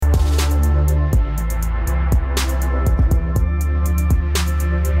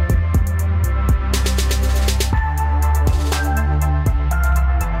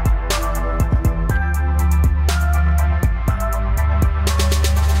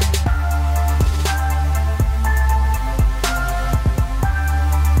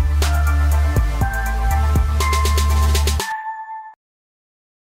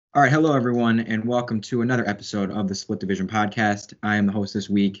All right, hello everyone, and welcome to another episode of the Split Division Podcast. I am the host this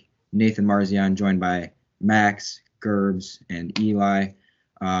week, Nathan Marzian, joined by Max, Gerbs, and Eli.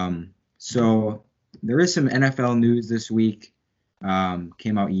 So there is some NFL news this week.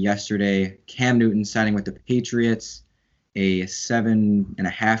 Came out yesterday. Cam Newton signing with the Patriots, a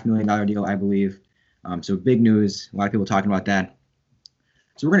 $7.5 million deal, I believe. So big news. A lot of people talking about that.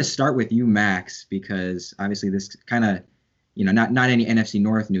 So we're going to start with you, Max, because obviously this kind of not any NFC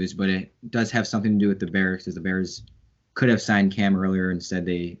North news, but it does have something to do with the Bears because the Bears could have signed Cam earlier. Instead,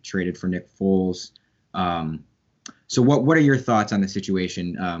 they traded for Nick Foles. So what are your thoughts on the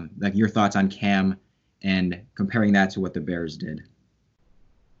situation? Like your thoughts on Cam and comparing that to what the Bears did?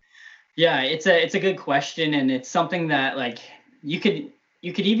 Yeah, it's a good question, and it's something that like you could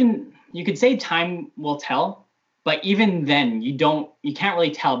say time will tell, but even then you can't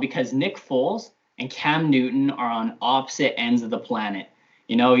really tell because Nick Foles and Cam Newton are on opposite ends of the planet.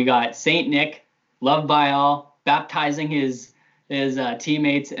 You know, you got Saint Nick, loved by all, baptizing his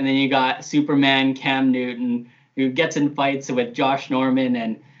teammates, and then you got Superman Cam Newton, who gets in fights with Josh Norman,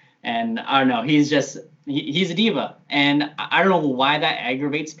 and I don't know, he's a diva, and I don't know why that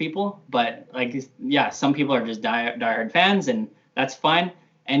aggravates people, but like, yeah, some people are just diehard fans, and that's fine.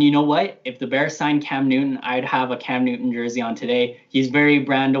 And you know what? If the Bears signed Cam Newton, I'd have a Cam Newton jersey on today. He's very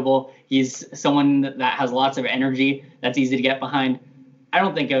brandable. He's someone that has lots of energy that's easy to get behind. I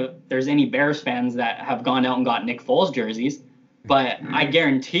don't think there's any Bears fans that have gone out and got Nick Foles jerseys, but I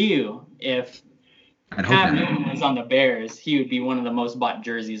guarantee you, if Cam Newton was on the Bears, he would be one of the most bought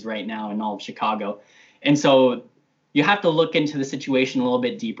jerseys right now in all of Chicago. And so you have to look into the situation a little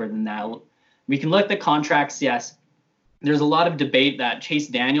bit deeper than that. We can look at the contracts, yes. There's a lot of debate that Chase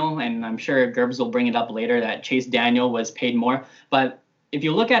Daniel, and I'm sure Gerbs will bring it up later, that Chase Daniel was paid more. But if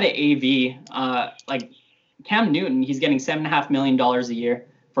you look at it, like Cam Newton, he's getting $7.5 million a year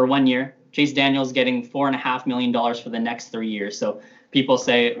for 1 year. Chase Daniel's getting $4.5 million for the next 3 years. So people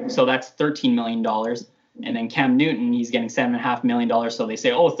say, so that's $13 million. And then Cam Newton, he's getting $7.5 million. So they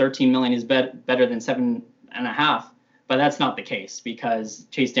say, oh, $13 million is better than 7.5. But that's not the case because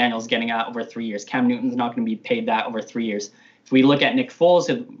Chase Daniel's getting out over 3 years. Cam Newton's not going to be paid that over 3 years. If we look at Nick Foles,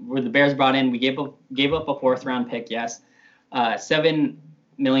 where the Bears brought in, we gave up a fourth-round pick, yes, $7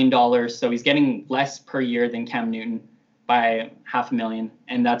 million. So he's getting less per year than Cam Newton by $500,000,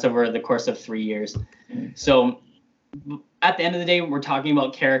 and that's over the course of 3 years. So at the end of the day, we're talking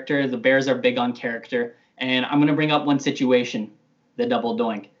about character. The Bears are big on character, and I'm going to bring up one situation, the double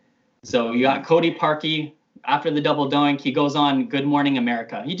doink. So you got Cody Parkey. After the double doink, he goes on Good Morning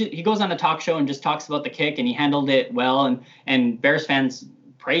America. He goes on a talk show and just talks about the kick, and he handled it well. And Bears fans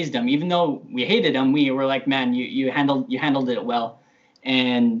praised him, even though we hated him. We were like, man, you handled it well.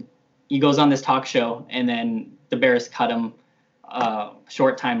 And he goes on this talk show, and then the Bears cut him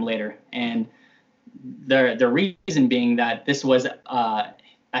short time later. And the reason being that this was a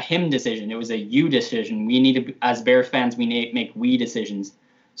him decision. It was a you decision. We need to, as Bears fans, we need to make we decisions.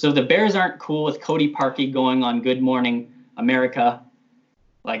 So if the Bears aren't cool with Cody Parkey going on Good Morning America,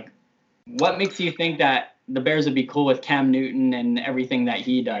 like, what makes you think that the Bears would be cool with Cam Newton and everything that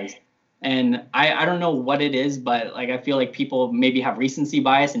he does? And I don't know what it is, but like I feel like people maybe have recency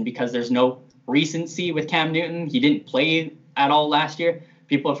bias, and because there's no recency with Cam Newton, he didn't play at all last year.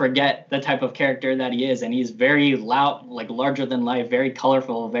 People forget the type of character that he is, and he's very loud, like larger than life, very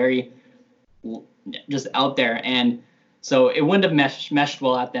colorful, very just out there. And so it wouldn't have meshed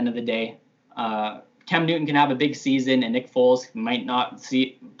well at the end of the day. Cam Newton can have a big season, and Nick Foles might not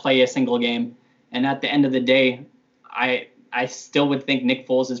play a single game. And at the end of the day, I still would think Nick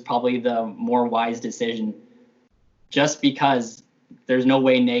Foles is probably the more wise decision, just because there's no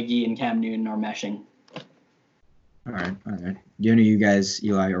way Nagy and Cam Newton are meshing. All right. Do any of you guys,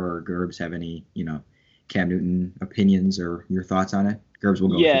 Eli or Gerbs, have any, Cam Newton opinions or your thoughts on it? Gerbs will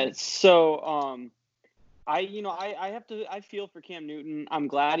go. Yeah. So, I feel for Cam Newton. I'm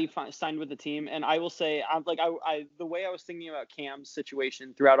glad he signed with the team, and I will say, the way I was thinking about Cam's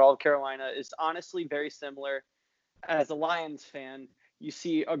situation throughout all of Carolina is honestly very similar. As a Lions fan, you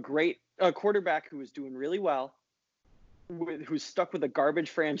see a quarterback who is doing really well, who's stuck with a garbage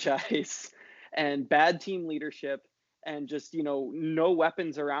franchise and bad team leadership, and just no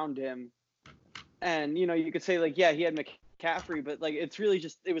weapons around him. And you could say like, yeah, he had McCaffrey, but like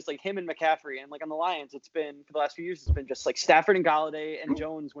it was like him and McCaffrey. And like on the Lions, it's been for the last few years, it's been just like Stafford and Galladay and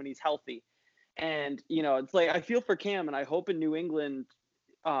Jones when he's healthy. And it's like I feel for Cam, and I hope in New England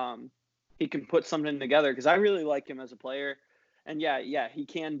he can put something together, because I really like him as a player. And yeah, he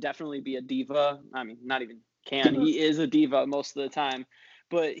can definitely be a diva. I mean, not even can, he is a diva most of the time.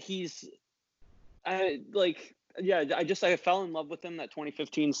 But he's I fell in love with him that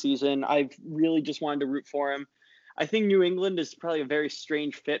 2015 season. I've really just wanted to root for him. I think New England is probably a very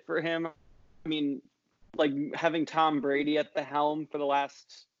strange fit for him. I mean, like having Tom Brady at the helm for the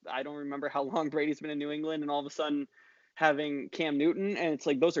last, I don't remember how long Brady's been in New England, and all of a sudden having Cam Newton, and it's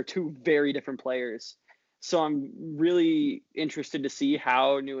like those are two very different players. So I'm really interested to see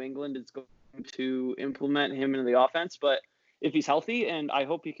how New England is going to implement him into the offense. But if he's healthy, and I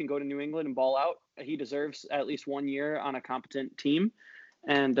hope he can go to New England and ball out, he deserves at least 1 year on a competent team.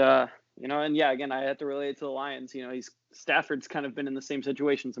 And, again, I have to relate it to the Lions. Stafford's kind of been in the same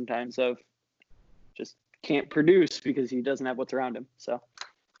situation sometimes of just can't produce because he doesn't have what's around him. So,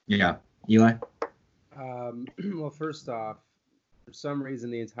 yeah. Eli? Well, first off, for some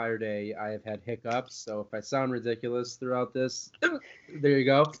reason the entire day I have had hiccups. So if I sound ridiculous throughout this, there you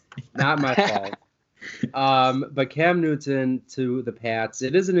go. Not my fault. But Cam Newton to the Pats,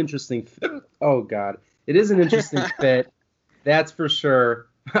 it is an interesting fit. Oh, God. It is an interesting fit. That's for sure.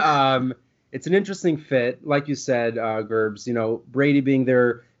 It's an interesting fit. Like you said, Gerbs, Brady being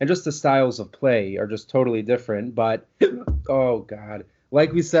there and just the styles of play are just totally different. But, oh, God.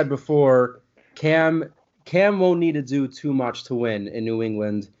 Like we said before, Cam won't need to do too much to win in New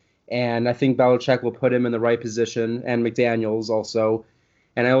England. And I think Belichick will put him in the right position, and McDaniels also.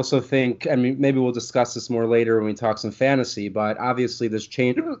 And I also think, maybe we'll discuss this more later when we talk some fantasy, but obviously this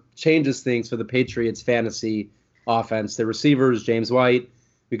changes things for the Patriots fantasy offense. The receivers, James White,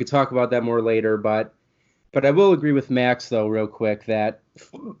 we could talk about that more later, but I will agree with Max, though, real quick, that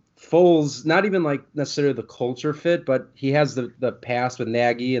Foles, not even like necessarily the culture fit, but he has the past with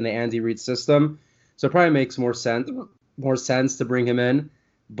Nagy and the Andy Reid system, so it probably makes more sense to bring him in.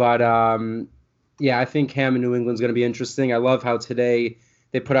 But, I think Cam in New England is going to be interesting. I love how today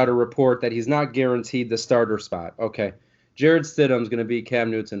they put out a report that he's not guaranteed the starter spot. Okay, Jared Stidham's going to be Cam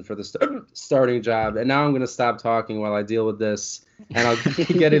Newton for the starting job. And now I'm going to stop talking while I deal with this, and I'll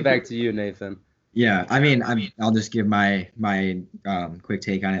get it back to you, Nathan. Yeah, I'll just give my quick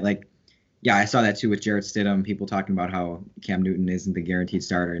take on it. Like, yeah, I saw that too with Jared Stidham. People talking about how Cam Newton isn't the guaranteed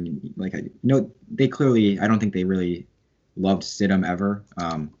starter, and they clearly, I don't think they really loved Stidham ever.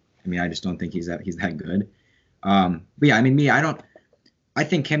 I just don't think he's that good. But yeah, I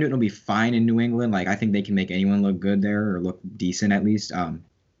think Cam Newton will be fine in New England. Like, I think they can make anyone look good there, or look decent at least.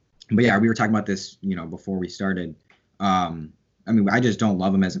 But yeah, we were talking about this, before we started. I just don't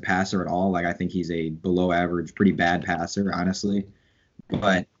love him as a passer at all. Like, I think he's a below average, pretty bad passer, honestly.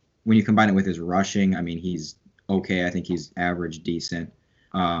 But when you combine it with his rushing, he's okay. I think he's average, decent.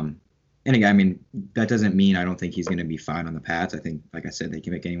 And again, that doesn't mean I don't think he's going to be fine on the Pats. I think, like I said, they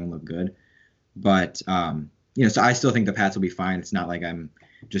can make anyone look good. But, so I still think the Pats will be fine. It's not like I'm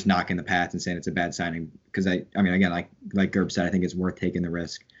just knocking the Pats and saying it's a bad signing, because again, like Gerb said, I think it's worth taking the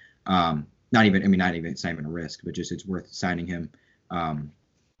risk. It's not even a risk, but just it's worth signing him.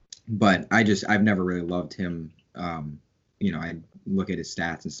 But I've never really loved him. I look at his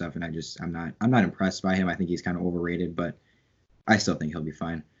stats and stuff, and I'm not impressed by him. I think he's kind of overrated, but I still think he'll be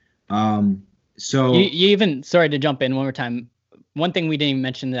fine. So you even, sorry to jump in one more time. One thing we didn't even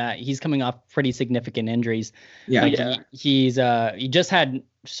mention, that he's coming off pretty significant injuries. Yeah. He just had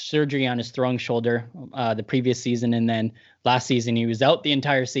surgery on his throwing shoulder the previous season, and then last season he was out the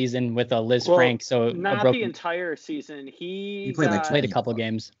entire season with a Liz Frank. So not the entire season. He played a couple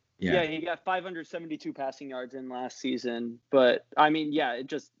games. Yeah, he got 572 passing yards in last season, but it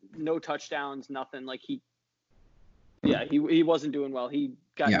just no touchdowns, nothing. Like he wasn't doing well. He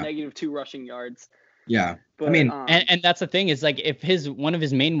got -2 rushing yards. Yeah, but, and that's the thing, is like, if one of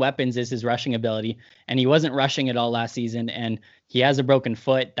his main weapons is his rushing ability, and he wasn't rushing at all last season, and he has a broken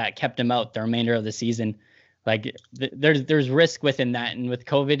foot that kept him out the remainder of the season, like there's risk within that, and with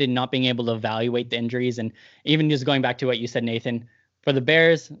COVID and not being able to evaluate the injuries, and even just going back to what you said, Nathan, for the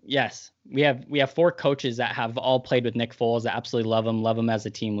Bears, yes, we have 4 coaches that have all played with Nick Foles that absolutely love him as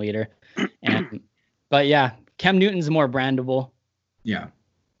a team leader, but yeah, Cam Newton's more brandable. Yeah.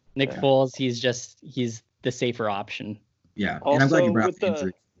 Nick Foles, he's the safer option. Yeah, also, and I'm glad you brought up the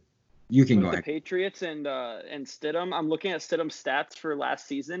injury. You can go ahead. The Patriots and Stidham, I'm looking at Stidham's stats for last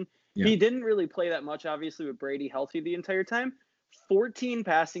season. Yeah. He didn't really play that much, obviously, with Brady healthy the entire time. 14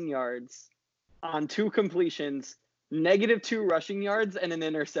 passing yards on 2 completions, -2 rushing yards, and an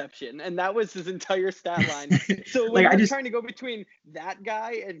interception. And that was his entire stat line. So when you're trying to go between that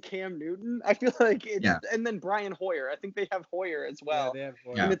guy and Cam Newton, I feel like and then Brian Hoyer. I think they have Hoyer as well. Yeah, they have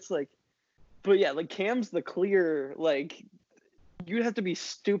Hoyer. And it's like, but yeah, like Cam's the clear, like, you'd have to be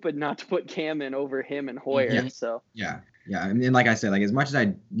stupid not to put Cam in over him and Hoyer. Yeah. So Yeah. And like I said, like, as much as I,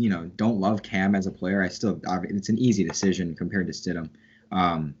 don't love Cam as a player, it's an easy decision compared to Stidham.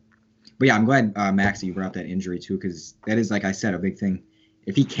 But yeah, I'm glad Max that you brought up that injury too, because that is, like I said, a big thing.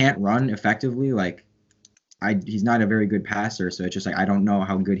 If he can't run effectively, like he's not a very good passer, so it's just like I don't know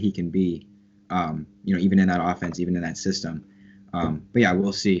how good he can be, even in that offense, even in that system. But yeah,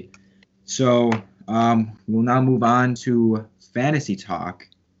 we'll see. So we'll now move on to fantasy talk.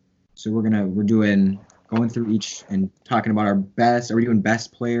 So we're going through each and talking about our best. Are we doing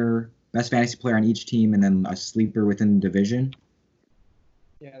best fantasy player on each team, and then a sleeper within the division?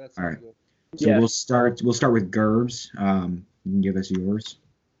 Yeah, that's all right. Good. So We'll start with Gerbs. You can give us yours.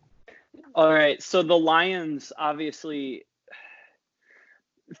 All right. So the Lions, obviously,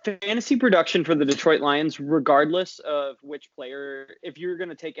 fantasy production for the Detroit Lions, regardless of which player, if you're going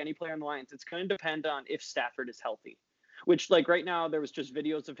to take any player on the Lions, it's going to depend on if Stafford is healthy. Which, like, right now, there was just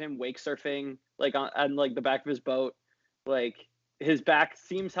videos of him wake surfing, like, on like the back of his boat. Like, his back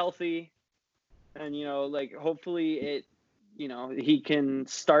seems healthy, and like, hopefully he can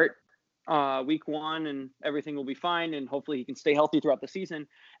start week 1 and everything will be fine, and hopefully he can stay healthy throughout the season.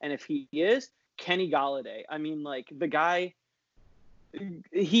 And if he is, Kenny Golladay, I mean, like, the guy,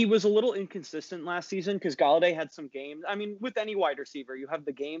 he was a little inconsistent last season because Golladay had some games. I mean, with any wide receiver, you have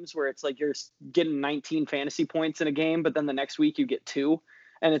the games where it's like you're getting 19 fantasy points in a game, but then the next week you get 2.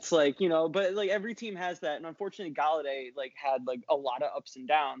 And it's like, but like every team has that. And unfortunately, Golladay like had like a lot of ups and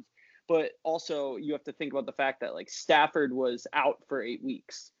downs. But also you have to think about the fact that like Stafford was out for 8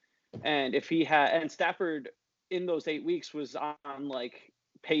 weeks. And Stafford in those 8 weeks was on like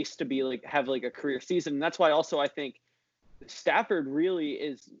pace to be like have like a career season. And that's why also I think Stafford really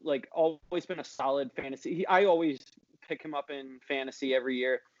is like always been a solid fantasy. I always pick him up in fantasy every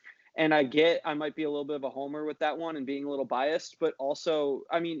year. And I might be a little bit of a homer with that one and being a little biased, but also,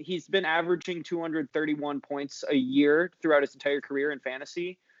 I mean, he's been averaging 231 points a year throughout his entire career in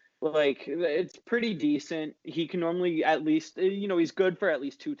fantasy. Like, it's pretty decent. He can normally at least, he's good for at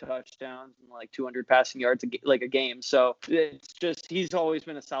least 2 touchdowns and like 200 passing yards like a game. So it's just, he's always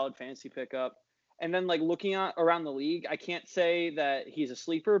been a solid fantasy pickup. And then like looking at around the league, I can't say that he's a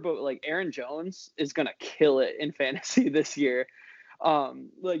sleeper, but like Aaron Jones is going to kill it in fantasy this year.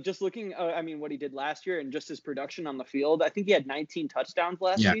 Like just looking, what he did last year and just his production on the field, I think he had 19 touchdowns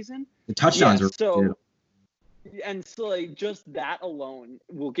last season. The touchdowns were so, and so like just that alone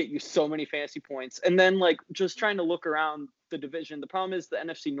will get you so many fantasy points. And then like just trying to look around the division. The problem is the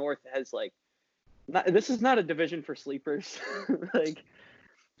NFC North has like, this is not a division for sleepers. Like,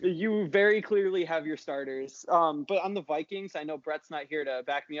 you very clearly have your starters. But on the Vikings, I know Brett's not here to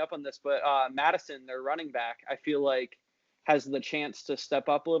back me up on this, but Madison, their running back, I feel like has the chance to step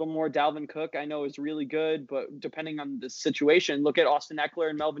up a little more. Dalvin Cook, I know, is really good, but depending on the situation, look at Austin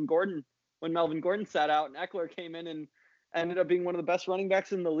Eckler and Melvin Gordon. When Melvin Gordon sat out and Eckler came in and ended up being one of the best running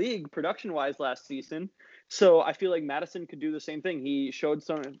backs in the league production-wise last season. So I feel like Madison could do the same thing. He showed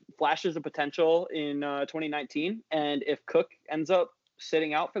some flashes of potential in 2019, and if Cook ends up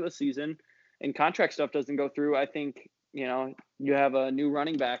sitting out for the season and contract stuff doesn't go through, I think, you have a new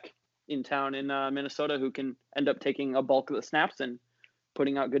running back in town in Minnesota who can end up taking a bulk of the snaps and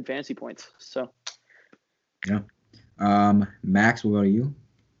putting out good fantasy points. So, yeah. Max, we'll go to you.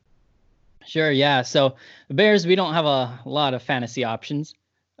 Sure. Yeah. So the Bears, we don't have a lot of fantasy options.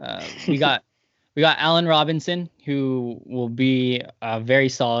 We got Allen Robinson, who will be a very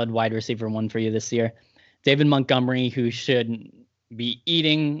solid wide receiver 1 for you this year. David Montgomery, who should be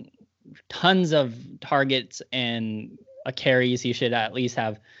eating tons of targets and carries. He should at least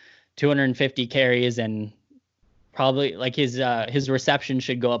have 250 carries, and probably like his reception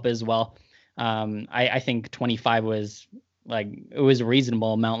should go up as well. I think 25 was it was a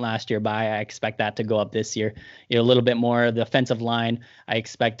reasonable amount last year, but I expect that to go up this year. A little bit more. The offensive line, I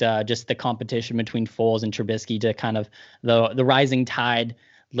expect just the competition between Foles and Trubisky to kind of the rising tide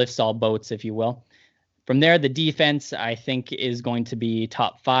lifts all boats, if you will. From there, the defense, I think, is going to be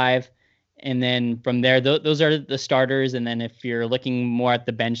top 5. And then from there, those are the starters. And then if you're looking more at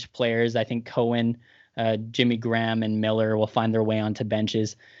the bench players, I think Cohen, Jimmy Graham, and Miller will find their way onto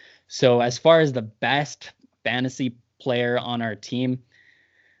benches. So as far as the best fantasy player on our team,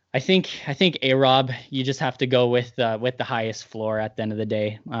 I think A-Rob, you just have to go with the highest floor at the end of the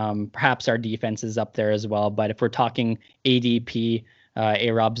day. Perhaps our defense is up there as well. But if we're talking ADP,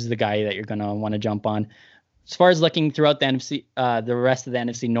 A-Rob's the guy that you're going to want to jump on. As far as looking throughout the NFC, the rest of the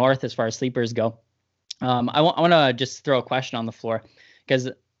NFC North, as far as sleepers go, I want to just throw a question on the floor, because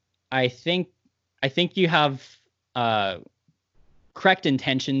I think you have correct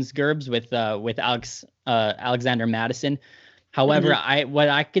intentions, Gerbs, with Alexander Madison. However, what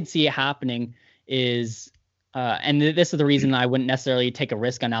I could see happening is, and this is the reason I wouldn't necessarily take a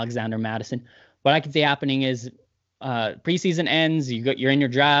risk on Alexander Madison. What I could see happening is preseason ends, you're in your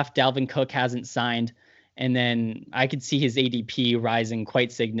draft. Dalvin Cook hasn't signed, and then I could see his ADP rising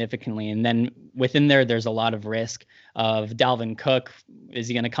quite significantly. And then within there's a lot of risk of Dalvin Cook. Is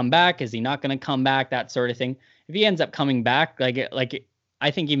he going to come back? Is he not going to come back? That sort of thing. If he ends up coming back, like I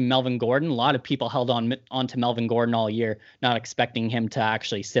think even Melvin Gordon, a lot of people held on to Melvin Gordon all year, not expecting him to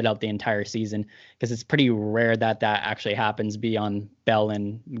actually sit out the entire season, because it's pretty rare that actually happens beyond Bell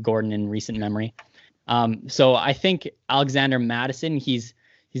and Gordon in recent memory. So I think Alexander Mattison, he's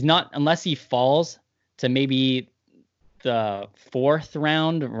not, unless he falls to maybe the 4th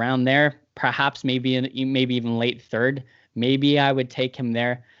round, around there, perhaps maybe even late 3rd, maybe I would take him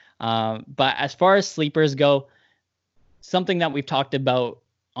there. But as far as sleepers go, something that we've talked about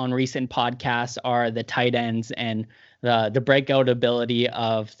on recent podcasts are the tight ends and the breakout ability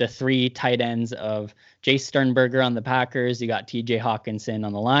of the 3 tight ends of Jace Sternberger on the Packers. You got TJ Hawkinson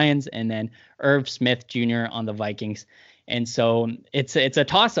on the Lions, and then Irv Smith Jr. on the Vikings. And so it's a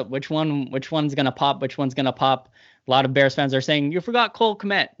toss up. Which one's going to pop? Which one's going to pop? A lot of Bears fans are saying, you forgot Cole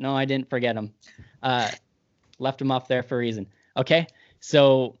Kmet. No, I didn't forget him. Left him off there for a reason. Okay.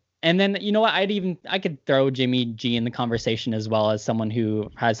 So, and then, you know what? I could throw Jimmy G in the conversation as well, as someone who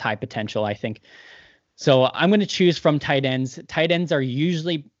has high potential, I think. So I'm going to choose from tight ends. Tight ends are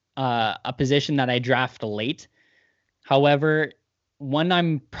usually a position that I draft late. However, one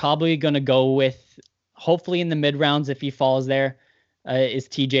I'm probably going to go with, hopefully in the mid rounds if he falls there, is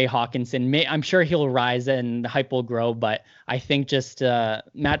TJ Hawkinson. I'm sure he'll rise and the hype will grow, but I think just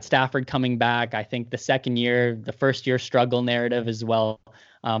Matt Stafford coming back, I think the first year struggle narrative as well.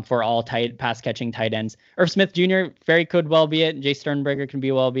 For all pass catching tight ends. Irv Smith Jr. very could well be it. Jay Sternberger can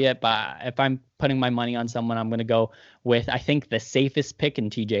be well be it. But if I'm putting my money on someone, I'm going to go with, I think, the safest pick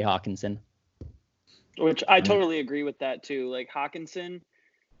in TJ Hawkinson. Which I totally agree with that too. Like Hawkinson,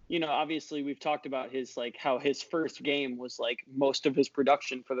 obviously we've talked about how his first game was like most of his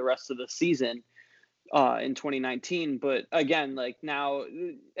production for the rest of the season in 2019. But again, like now,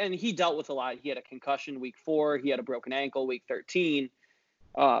 and he dealt with a lot. He had a concussion week 4. He had a broken ankle week 13.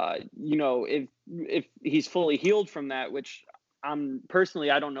 If he's fully healed from that, which I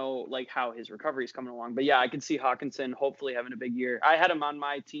don't know like how his recovery is coming along, but yeah, I could see Hawkinson hopefully having a big year. I had him on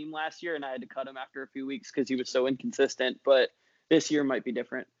my team last year and I had to cut him after a few weeks because he was so inconsistent, but this year might be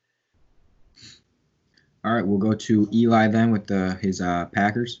different. All right, we'll go to Eli then with his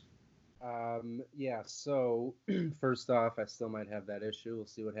Packers. Yeah, so first off, I still might have that issue. We'll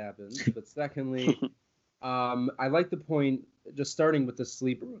see what happens. But secondly, I like the point, just starting with the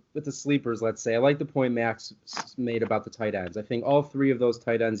sleepers, let's say. I like the point Max made about the tight ends. I think all 3 of those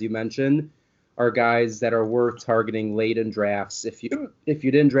tight ends you mentioned are guys that are worth targeting late in drafts. If you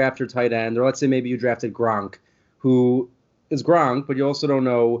didn't draft your tight end, or let's say maybe you drafted Gronk, who is Gronk, but you also don't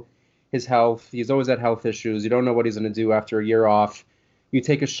know his health. He's always had health issues. You don't know what he's going to do after a year off. You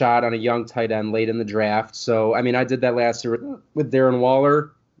take a shot on a young tight end late in the draft. So, I mean, I did that last year with Darren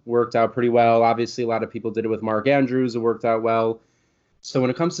Waller. Worked out pretty well. Obviously, a lot of people did it with Mark Andrews. It worked out well. So when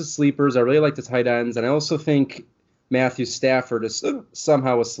it comes to sleepers, I really like the tight ends. And I also think Matthew Stafford is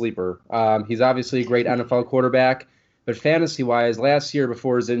somehow a sleeper. He's obviously a great NFL quarterback. But fantasy-wise, last year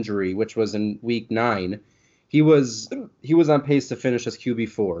before his injury, which was in week 9, he was on pace to finish as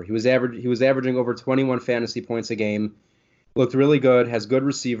QB4. He was averaging over 21 fantasy points a game. Looked really good, has good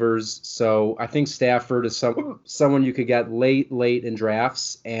receivers. So I think Stafford is someone you could get late in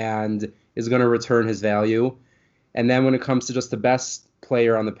drafts and is going to return his value. And then when it comes to just the best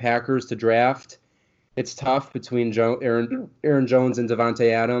player on the Packers to draft, it's tough between Aaron Jones and Davante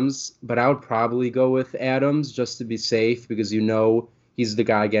Adams. But I would probably go with Adams just to be safe, because he's the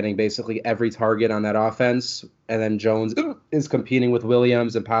guy getting basically every target on that offense. And then Jones is competing with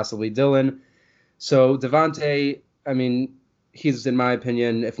Williams and possibly Dillon. So Davante, I mean, he's, in my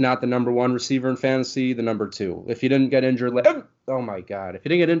opinion, if not the number 1 receiver in fantasy, the number 2. If he didn't get injured, if he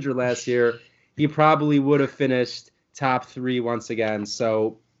didn't get injured last year, he probably would have finished top 3 once again.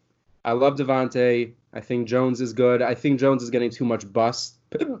 So I love Davante. I think Jones is good. I think Jones is getting too much bust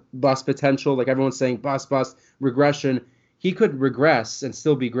potential. Like everyone's saying, bust, regression. He could regress and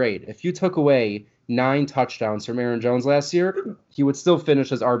still be great. If you took away 9 touchdowns from Aaron Jones last year, he would still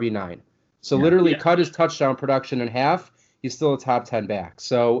finish as RB9. So literally cut his touchdown production in half. He's still a top 10 back.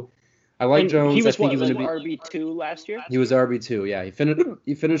 So I like Jones. He was I think he was RB2 last year? He was RB2, yeah.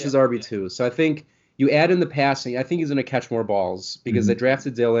 He finished as RB2. So I think you add in the passing, I think he's going to catch more balls because they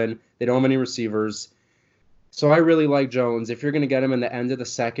drafted Dillon. They don't have any receivers. So I really like Jones. If you're going to get him in the end of the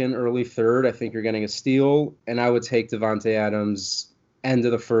 2nd, early 3rd, I think you're getting a steal. And I would take Davante Adams end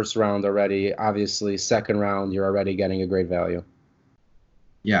of the 1st round already. Obviously, 2nd round, you're already getting a great value.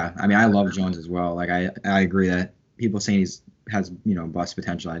 Yeah, I mean, I love Jones as well. Like, I agree that people saying has bust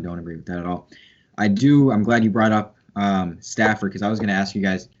potential. I don't agree with that at all. I'm glad you brought up Stafford, because I was going to ask you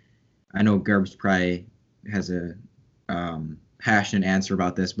guys. I know Gerbs probably has a passionate answer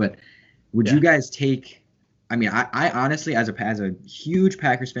about this, but would you guys take? I mean, I honestly, as a huge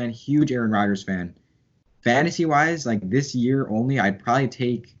Packers fan, huge Aaron Rodgers fan, fantasy wise, like this year only, I'd probably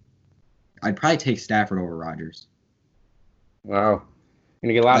take Stafford over Rodgers. Wow.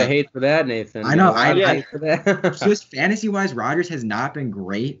 Gonna get a lot of hate for that, Nathan. I know. Hate for that. Just fantasy wise, Rodgers has not been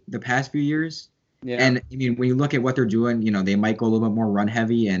great the past few years. Yeah. And I mean, when you look at what they're doing, they might go a little bit more run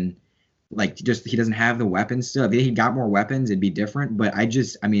heavy, and he doesn't have the weapons still. If he got more weapons, it'd be different. But I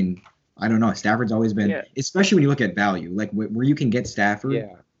don't know. Stafford's always been, especially when you look at value, like where you can get Stafford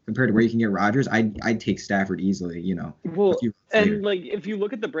compared to where you can get Rodgers. I'd take Stafford easily. Well, and if you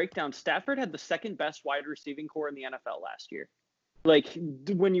look at the breakdown, Stafford had the second best wide receiving core in the NFL last year. Like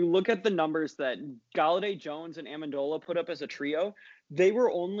when you look at the numbers that Galladay, Jones, and Amendola put up as a trio, they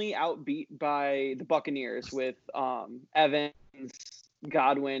were only outbeat by the Buccaneers with Evans,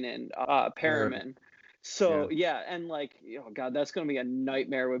 Godwin, and Perriman. So and oh god, that's gonna be a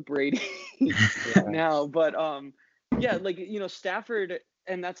nightmare with Brady now. But Stafford,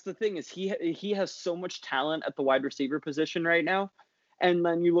 and that's the thing, is he has so much talent at the wide receiver position right now. And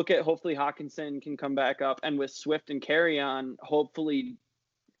then you look at, hopefully Hawkinson can come back up, and with Swift and Kerryon hopefully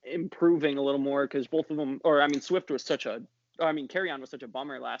improving a little more, because both of them, Kerryon was such a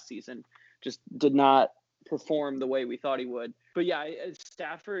bummer last season, just did not perform the way we thought he would. But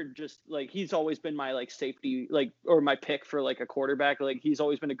Stafford, just he's always been my safety, or my pick for a quarterback. He's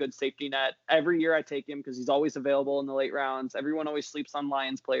always been a good safety net. Every year I take him because he's always available in the late rounds. Everyone always sleeps on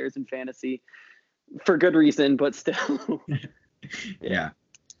Lions players in fantasy for good reason, but still. Yeah.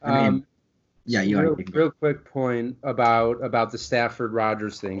 Real quick point about the Stafford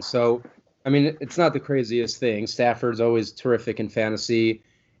Rodgers thing. So, I mean, it's not the craziest thing. Stafford's always terrific in fantasy,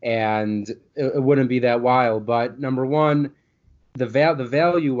 and it wouldn't be that wild. But number one, the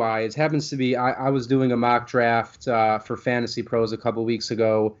value wise happens to be. I was doing a mock draft for Fantasy Pros a couple weeks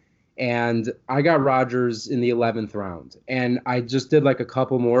ago, and I got Rodgers in the 11th round, and I just did a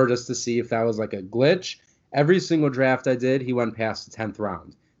couple more just to see if that was a glitch. Every single draft I did, he went past the 10th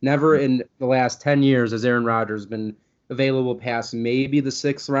round. Never in the last 10 years has Aaron Rodgers been available past maybe the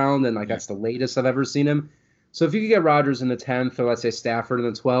 6th round, and that's the latest I've ever seen him. So if you could get Rodgers in the 10th, or let's say Stafford in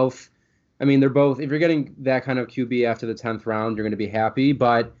the 12th, I mean, they're both, if you're getting that kind of QB after the 10th round, you're going to be happy.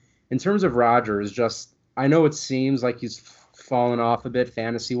 But in terms of Rodgers, I know it seems like he's fallen off a bit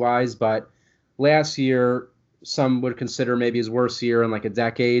fantasy-wise, but last year, some would consider maybe his worst year in a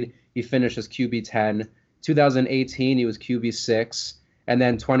decade. He finished as QB 10. 2018, he was QB 6, and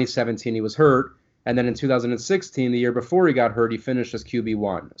then 2017, he was hurt, and then in 2016, the year before he got hurt, he finished as QB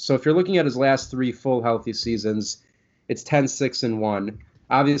 1. So if you're looking at his last 3 full healthy seasons, it's 10, 6, and 1.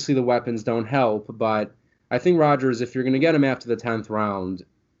 Obviously, the weapons don't help, but I think Rodgers, if you're going to get him after the 10th round,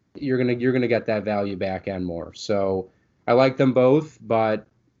 you're gonna get that value back and more. So I like them both, but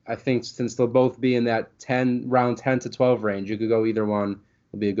I think since they'll both be in that round 10 to 12 range, you could go either one.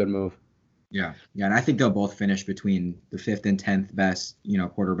 It'll be a good move. Yeah, and I think they'll both finish between the 5th and 10th best,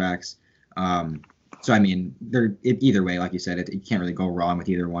 quarterbacks. So I mean, either way, like you said, you can't really go wrong with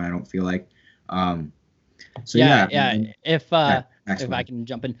either one. I don't feel like. If I can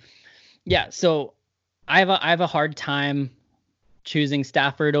jump in, So I have a hard time choosing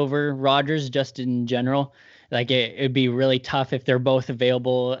Stafford over Rodgers just in general. It'd be really tough if they're both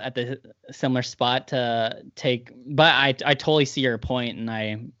available at the similar spot to take. But I totally see your point,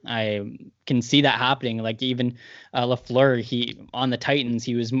 and I can see that happening. Even LaFleur, he on the Titans,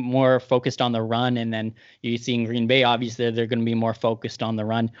 he was more focused on the run, and then you see in Green Bay, obviously they're going to be more focused on the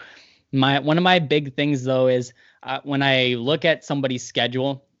run. One of my big things though is when I look at somebody's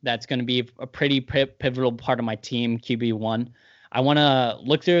schedule, that's going to be a pretty pivotal part of my team, QB1. I want to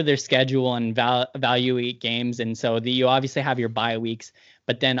look through their schedule and evaluate games. And so you obviously have your bye weeks,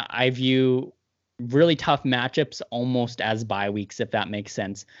 but then I view really tough matchups almost as bye weeks, if that makes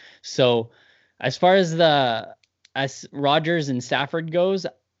sense. So as far as Rodgers and Stafford goes,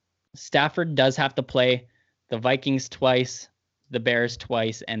 Stafford does have to play the Vikings twice, the Bears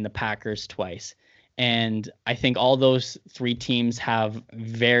twice, and the Packers twice. And I think all those 3 teams have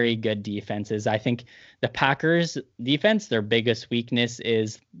very good defenses. I think the Packers defense, their biggest weakness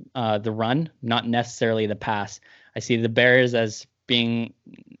is the run, not necessarily the pass. I see the Bears as being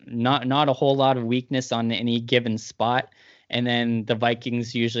not a whole lot of weakness on any given spot. And then the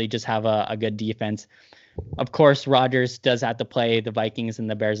Vikings usually just have a good defense. Of course, Rodgers does have to play the Vikings and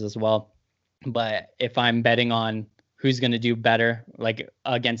the Bears as well. But if I'm betting on who's going to do better, like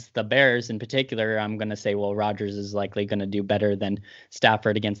against the Bears in particular, I'm going to say, well, Rodgers is likely going to do better than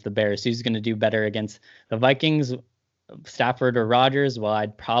Stafford against the Bears. Who's going to do better against the Vikings, Stafford or Rodgers? Well,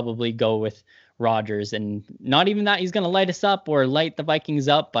 I'd probably go with Rodgers, and not even that he's going to light us up or light the Vikings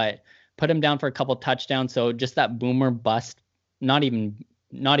up, but put him down for a couple touchdowns. So just that boomer bust, not even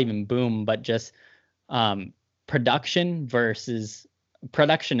boom, but just production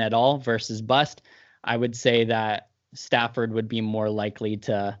at all versus bust. I would say that Stafford would be more likely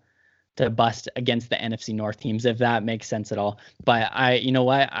to bust against the NFC North teams, if that makes sense at all. But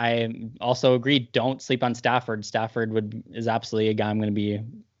I also agree, don't sleep on Stafford. Stafford is absolutely a guy I'm going to be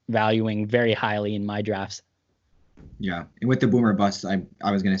valuing very highly in my drafts. Yeah, and with the boomer bust,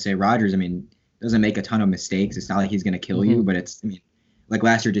 I was going to say Rodgers, I mean, doesn't make a ton of mistakes. It's not like he's going to kill you, but it's, I mean, like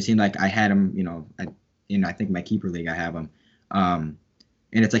last year, it just seemed like I had him, I think my keeper league I have him.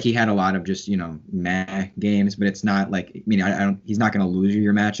 And it's like he had a lot of just, meh games, but it's not like, I mean, he's not going to lose you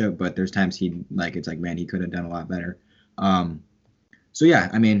your matchup, but there's times it's like, man, he could have done a lot better. So yeah,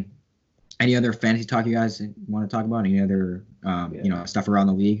 I mean, any other fantasy talk you guys want to talk about? Any other, stuff around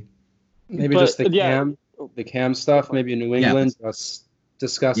the league? Maybe just the Cam stuff, maybe in New England, us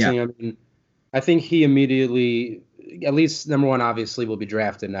discussing. Yeah. I mean, I think he immediately, at least number one, obviously will be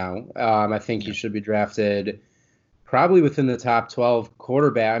drafted now. I think he should be drafted probably within the top 12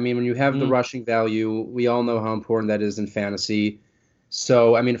 quarterback. I mean, when you have the rushing value, we all know how important that is in fantasy.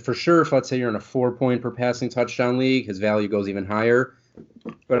 So, I mean, for sure, if let's say you're in a 4-point per passing touchdown league, his value goes even higher.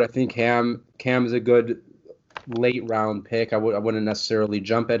 But I think Cam is a good late round pick. I wouldn't necessarily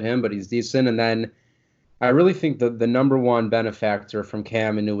jump at him, but he's decent. And then I really think the number one benefactor from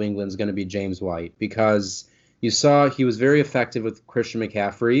Cam in New England is going to be James White, because you saw he was very effective with Christian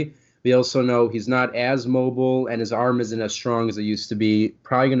McCaffrey. We also know he's not as mobile and his arm isn't as strong as it used to be.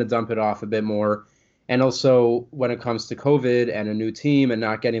 Probably going to dump it off a bit more. And also when it comes to COVID and a new team and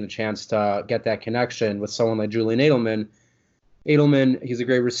not getting the chance to get that connection with someone like Julian Edelman, he's a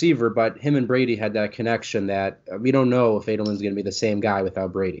great receiver, but him and Brady had that connection that we don't know if Edelman's going to be the same guy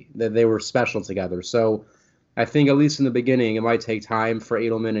without Brady. They were special together. So I think at least in the beginning, it might take time for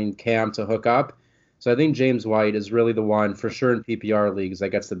Edelman and Cam to hook up. So I think James White is really the one, for sure in PPR leagues, that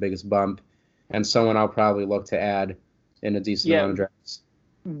gets the biggest bump, and someone I'll probably look to add in a decent amount of drafts.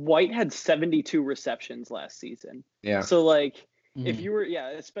 White had 72 receptions last season. Yeah. So, if you were,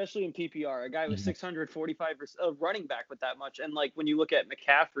 especially in PPR, a guy with 645, a running back with that much. And, when you look at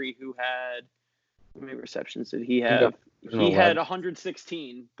McCaffrey, who had, how many receptions did he have? He had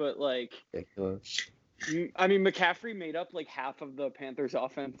 116, but, ridiculous. I mean, McCaffrey made up half of the Panthers'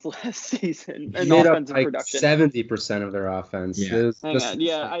 offense last season and offensive production. 70% of their offense.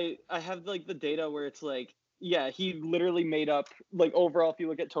 Yeah. I have the data where it's he literally made up overall. If you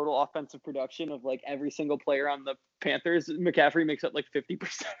look at total offensive production of every single player on the Panthers, McCaffrey makes up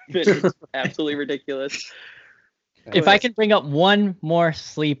 50% of it. It's absolutely ridiculous. If I can bring up one more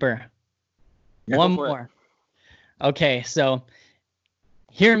sleeper, one more. Okay, so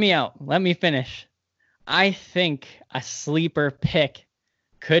hear me out. Let me finish. I think a sleeper pick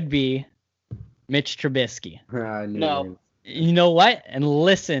could be Mitch Trubisky. No. You know what? And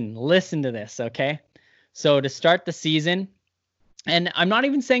listen to this, okay? So to start the season, and I'm not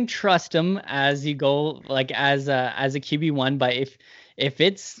even saying trust him as you go, as a QB1, but if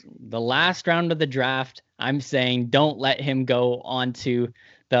it's the last round of the draft, I'm saying don't let him go onto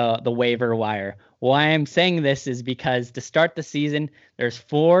the waiver wire. Why I'm saying this is because to start the season, there's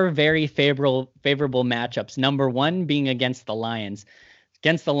 4 very favorable matchups. Number 1 being against the Lions.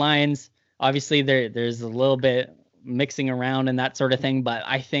 Against the Lions, obviously there's a little bit mixing around and that sort of thing, but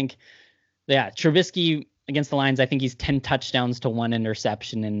I think, Trubisky against the Lions, I think he's 10 touchdowns to 1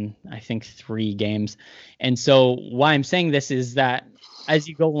 interception in, I think, 3 games. And so why I'm saying this is that as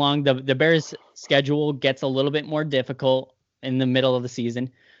you go along, the Bears' schedule gets a little bit more difficult in the middle of the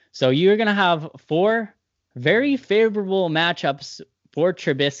season. So you're going to have 4 very favorable matchups for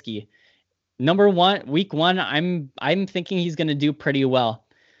Trubisky. Number 1, week 1, I'm thinking he's going to do pretty well.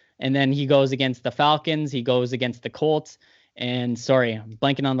 And then he goes against the Falcons, he goes against the Colts, and I'm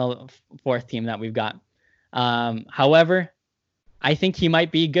blanking on the 4th team that we've got. However, I think he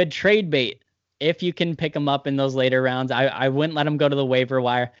might be good trade bait if you can pick him up in those later rounds. I wouldn't let him go to the waiver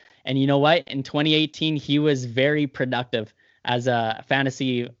wire. And you know what? In 2018, he was very productive as a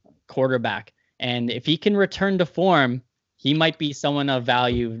fantasy quarterback. And if he can return to form, he might be someone of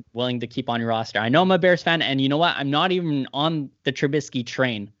value willing to keep on your roster. I know I'm a Bears fan, and you know what? I'm not even on the Trubisky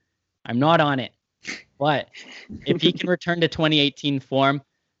train. I'm not on it. But if he can return to 2018 form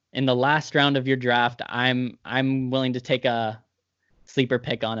in the last round of your draft, I'm willing to take a sleeper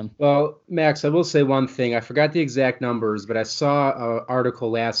pick on him. Well, Max, I will say one thing. I forgot the exact numbers, but I saw an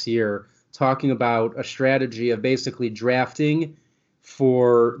article last year talking about a strategy of basically drafting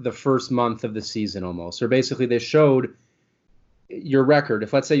for the first month of the season almost. Or basically they showed your record.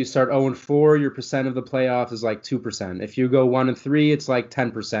 If let's say you start 0-4, your percent of the playoffs is like 2%. If you go 1-3, it's like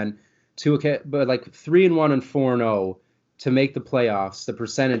 10%. But like 3-1 and 4-0 to make the playoffs, the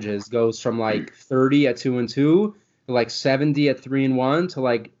percentages goes from like 30 at 2-2 to like 70 at 3-1 to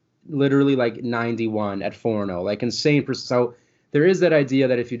like literally like 91 at 4-0. Like insane. So there is that idea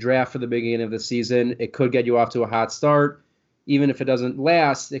that if you draft for the beginning of the season, it could get you off to a hot start. Even if it doesn't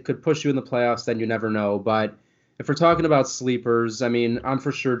last, it could push you in the playoffs. Then you never know. But if we're talking about sleepers, I mean, I'm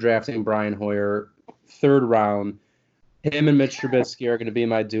for sure drafting Brian Hoyer, 3rd round. Him and Mitch Trubisky are going to be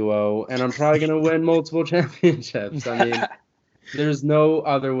my duo, and I'm probably going to win multiple championships. I mean, there's no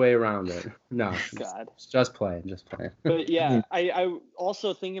other way around it. No, God. Just play. But yeah, I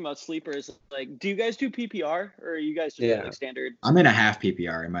also thinking about sleepers. Like, do you guys do PPR or are you guys just like standard? I'm in a half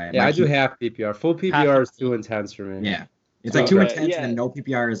PPR in my. Yeah, my I do half PPR. Full PPR is too intense for me. Yeah. It's like too intense, and no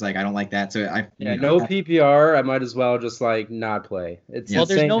PPR is like I don't like that. So no PPR. I might as well just like not play.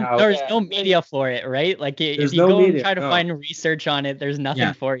 There's no media for it, right? Like if you go and try to find research on it, there's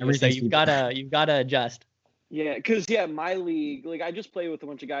nothing for you. So you've gotta adjust. Yeah, because my league, like I just play with a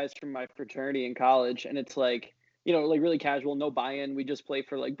bunch of guys from my fraternity in college, and it's like like really casual, no buy-in. We just play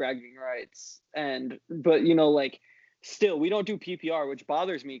for like bragging rights, but like still we don't do PPR, which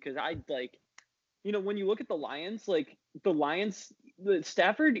bothers me because I like. When you look at the Lions, the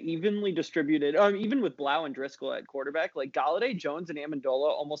Stafford evenly distributed, even with Blau and Driscoll at quarterback, like Galladay, Jones, and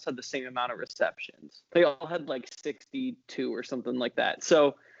Amendola almost had the same amount of receptions. They all had like 62 or something like that.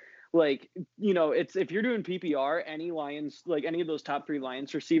 So, it's if you're doing PPR, any Lions, like any of those top 3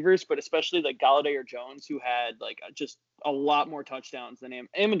 Lions receivers, but especially like Galladay or Jones, who had like just a lot more touchdowns than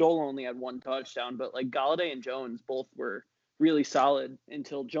Amendola only had 1 touchdown, but like Galladay and Jones both were really solid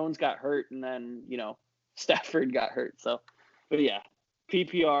until Jones got hurt and then Stafford got hurt. So, but yeah,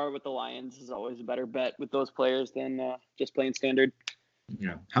 PPR with the Lions is always a better bet with those players than just playing standard.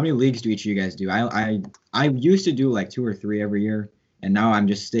 How many leagues do each of you guys do? I used to do like 2 or 3 every year, and now I'm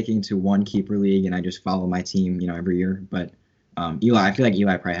just sticking to 1 keeper league, and I just follow my team every year. But Eli, I feel like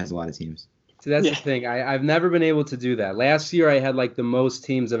Eli probably has a lot of teams. So that's the thing. I've never been able to do that. Last year I had like the most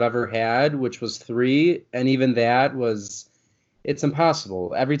teams I've ever had, which was 3, and even that was. It's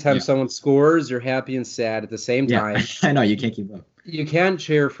impossible. Every time someone scores, you're happy and sad at the same time. I know, you can't keep up. You can't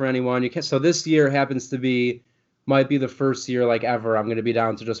cheer for anyone. You can't. So this year might be the first year like ever I'm going to be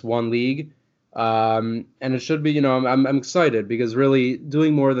down to just 1 league, and it should be. I'm excited because really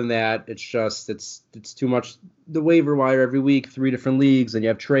doing more than that, it's too much. The waiver wire every week, 3 different leagues, and you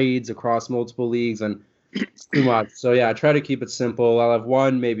have trades across multiple leagues, and it's too much. So yeah, I try to keep it simple. I'll have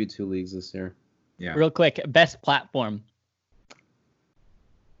 1, maybe 2 leagues this year. Yeah. Real quick, best platform.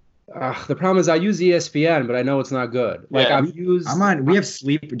 The problem is I use ESPN, but I know it's not good. Like we have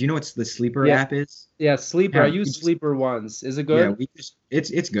Sleep. Do you know what the Sleeper app is? Yeah, Sleeper. Yeah, I used Sleeper once. Is it good? Yeah,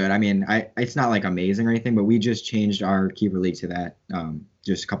 it's good. I mean, it's not like amazing or anything, but we just changed our keeper league to that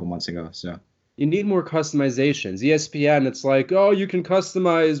just a couple months ago. So you need more customizations. ESPN, it's like, oh, you can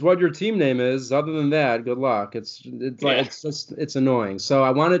customize what your team name is. Other than that, good luck. It's annoying. So I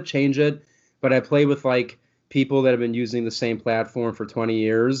want to change it, but I play with like people that have been using the same platform for 20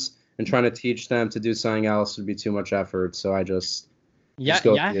 years. And trying to teach them to do something else would be too much effort. So I just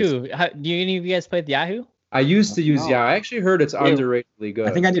Yahoo. Do any of you guys play with Yahoo? I used to use Yahoo. I actually heard it's underratedly good.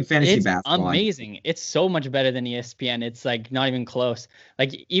 I think I did fantasy basketball. It's amazing. It's so much better than ESPN. It's like not even close.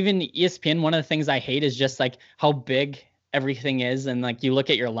 Like even ESPN, one of the things I hate is just like how big everything is, and like you look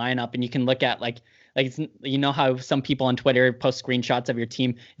at your lineup and you can look at like it's, how some people on Twitter post screenshots of your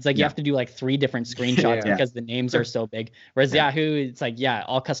team. It's like you have to do like 3 different screenshots because the names are so big. Whereas Yahoo, it's like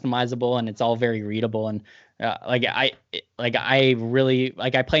all customizable and it's all very readable. And I really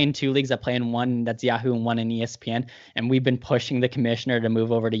I play in 2 leagues. I play in 1 that's Yahoo and 1 in ESPN. And we've been pushing the commissioner to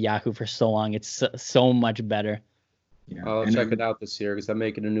move over to Yahoo for so long. It's so much better. Yeah, I'll check it out this year because I'm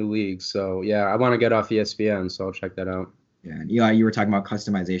making a new league. So yeah, I want to get off ESPN, so I'll check that out. Yeah, and Eli, you were talking about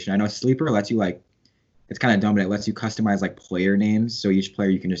customization. I know Sleeper lets you it's kind of dumb, but it lets you customize like player names. So each player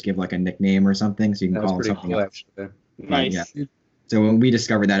you can just give like a nickname or something, so you can call them something else. Nice. Yeah. So when we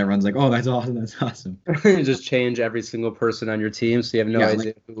discovered that, everyone's like, "Oh, that's awesome! That's awesome!" You just change every single person on your team, so you have no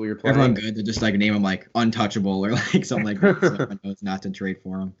idea who you're playing. Everyone good to just like name them like untouchable or like something like that, so everyone knows not to trade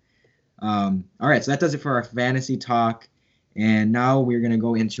for them. All right, so that does it for our fantasy talk, and now we're gonna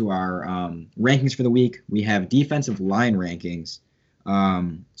go into our rankings for the week. We have defensive line rankings.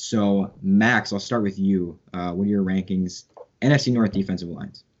 So Max, I'll start with you. What are your rankings NFC North defensive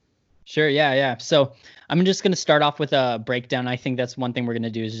lines. Sure. Yeah. So I'm just going to start off with a breakdown. I think that's one thing we're going to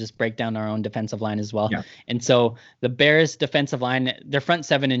do is just break down our own defensive line as well. Yeah. And so the Bears defensive line, their front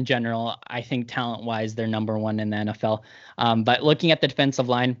seven in general, I think talent wise, they're number one in the NFL. But looking at the defensive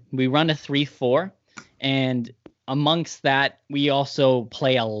line, we run a 3-4, and amongst that, we also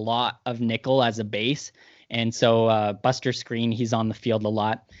play a lot of nickel as a base. And so Buster Screen, he's on the field a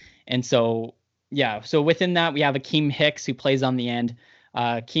lot. And so, yeah, so within that, we have Akeem Hicks who plays on the end.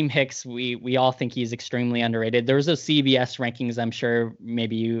 Akeem Hicks, we all think he's extremely underrated. There was those CBS rankings. I'm sure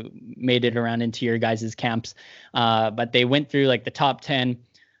maybe you made it around into your guys' camps, but they went through like the top 10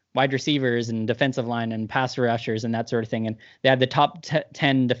 wide receivers and defensive line and pass rushers and that sort of thing. And they had the top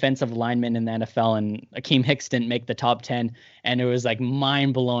 10 defensive linemen in the NFL, and Akeem Hicks didn't make the top 10. And it was like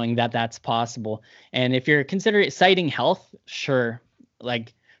mind blowing that that's possible. And if you're considering citing health, sure.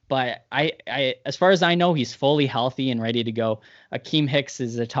 But I, as far as I know, he's fully healthy and ready to go. Akeem Hicks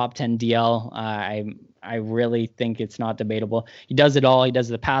is a top 10 DL. I really think it's not debatable. He does it all. He does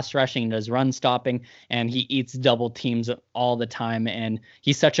the pass rushing, he does run stopping, and he eats double teams all the time. And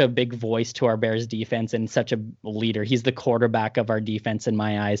he's such a big voice to our Bears defense and such a leader. He's the quarterback of our defense in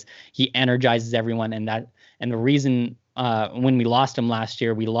my eyes. He energizes everyone, and the reason when we lost him last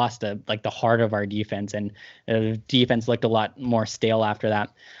year, we lost the heart of our defense, and the defense looked a lot more stale after that.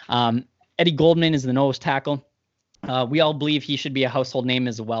 Eddie Goldman is the nose tackle. We all believe he should be a household name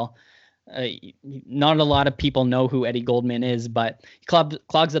as well. Not a lot of people know who Eddie Goldman is, but he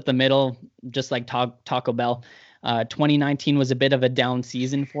clogs up the middle, just like Taco Bell. 2019 was a bit of a down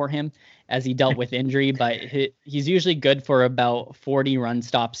season for him as he dealt with injury, but he's usually good for about 40 run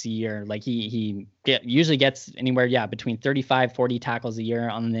stops a year. Like he usually gets anywhere, between 35, 40 tackles a year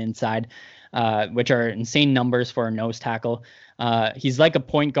on the inside, which are insane numbers for a nose tackle. He's like a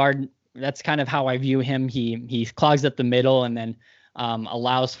point guard. That's kind of how I view him. He clogs up the middle and then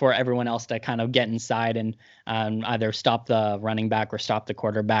allows for everyone else to kind of get inside and either stop the running back or stop the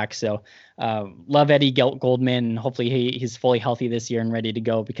quarterback. So love Eddie Goldman. Hopefully he's fully healthy this year and ready to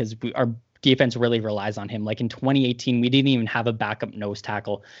go, because our defense really relies on him. Like in 2018, we didn't even have a backup nose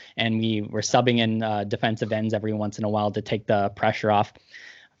tackle, and we were subbing in defensive ends every once in a while to take the pressure off.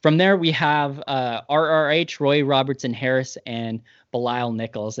 From there, we have RRH, Roy Robertson Harris, and Bilal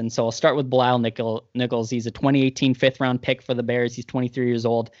Nichols. And so I'll start with Bilal Nichols. He's a 2018 fifth-round pick for the Bears. He's 23 years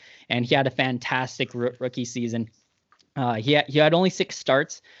old, and he had a fantastic rookie season. He had only 6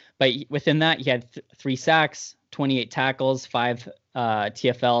 starts, but within that, he had 3 sacks, 28 tackles, 5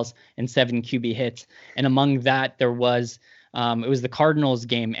 TFLs, and 7 QB hits. And among that, there was it was the Cardinals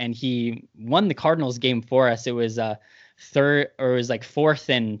game, and he won the Cardinals game for us. It was 4th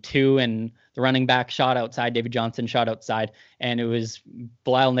and 2, and the running back shot outside. David Johnson shot outside, and it was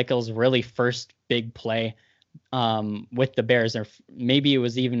Bilal Nichols' really first big play with the Bears, or maybe it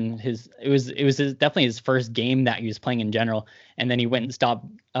was even definitely his first game that he was playing in general. And then he went and stopped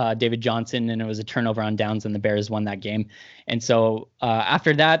David Johnson, and it was a turnover on downs, and the Bears won that game. And so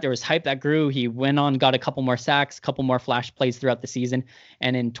after that, there was hype that grew. He went on, got a couple more sacks, a couple more flash plays throughout the season.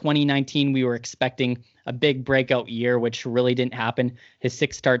 And in 2019, we were expecting a big breakout year, which really didn't happen. His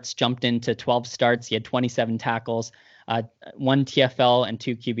 6 starts jumped into 12 starts. He had 27 tackles, 1 TFL, and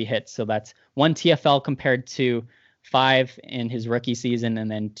 2 QB hits. So that's 1 TFL compared to 5 in his rookie season, and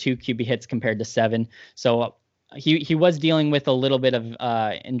then 2 QB hits compared to 7. So he was dealing with a little bit of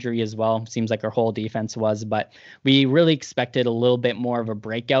injury as well. Seems like our whole defense was, but we really expected a little bit more of a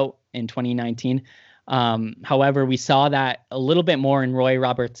breakout in 2019. However, we saw that a little bit more in Roy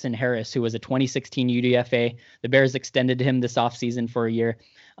Robertson Harris, who was a 2016 UDFA. The Bears extended him this offseason for a year.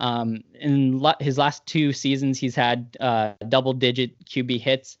 In his last 2 seasons, he's had double-digit QB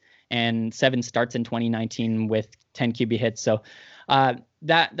hits and 7 starts in 2019 with 10 QB hits. So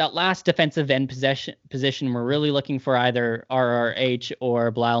that last defensive end position, we're really looking for either RRH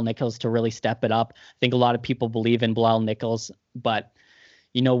or Bilal Nichols to really step it up. I think a lot of people believe in Bilal Nichols, but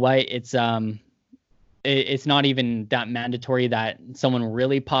you know what? It's not even that mandatory that someone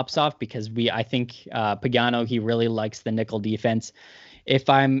really pops off, because I think Pagano, he really likes the nickel defense. If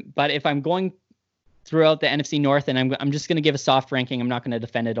I'm going throughout the NFC North, and I'm just going to give a soft ranking, I'm not going to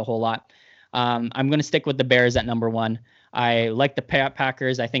defend it a whole lot. I'm going to stick with the Bears at number 1. I like the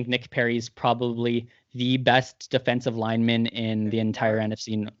Packers. I think Nick Perry's probably the best defensive lineman in the entire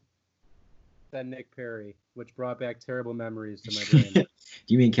NFC. That Nick Perry, which brought back terrible memories to my brain. Do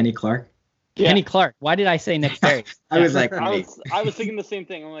you mean Kenny Clark? Yeah. Kenny Clark. Why did I say Nick Perry? I was like, I was thinking the same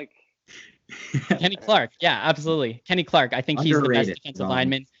thing. I'm like, Kenny Clark. Yeah, absolutely. Kenny Clark. I think Underrated. He's the best defensive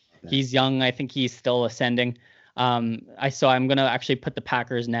lineman. He's young. I think he's still ascending. So I'm going to actually put the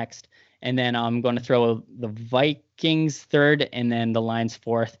Packers next. And then I'm going to throw the Vikings third and then the Lions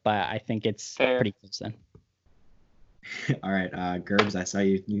fourth, but I think it's pretty close then. All right, Gerbs, I saw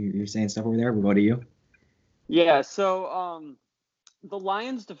you're saying stuff over there. We'll go to you. Yeah, so the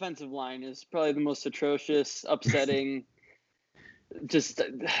Lions' defensive line is probably the most atrocious, upsetting. Just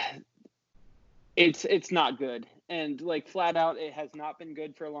it's not good, and like flat out, it has not been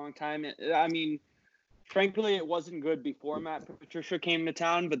good for a long time. I mean, frankly, it wasn't good before Matt Patricia came to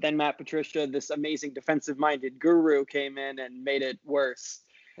town, but then Matt Patricia, this amazing defensive-minded guru, came in and made it worse.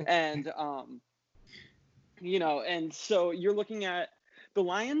 And and so you're looking at the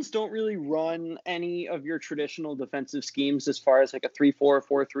Lions don't really run any of your traditional defensive schemes as far as like a 3-4,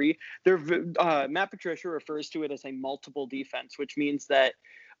 4-3. Matt Patricia refers to it as a multiple defense, which means that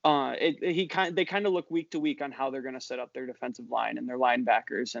they kind of look week to week on how they're going to set up their defensive line and their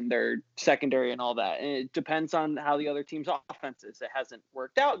linebackers and their secondary and all that. And it depends on how the other team's offense is. It hasn't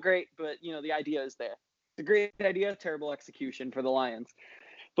worked out great, but the idea is there. It's a great idea, terrible execution for the Lions.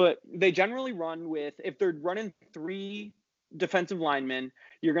 But they generally run with, if they're running 3 defensive linemen,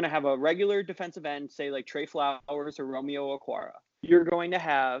 you're going to have a regular defensive end, say like Trey Flowers or Romeo Okwara. You're going to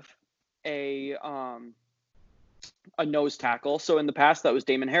have a nose tackle. So in the past, that was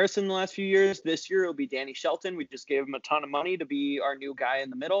Damon Harrison in the last few years. This year, it'll be Danny Shelton. We just gave him a ton of money to be our new guy in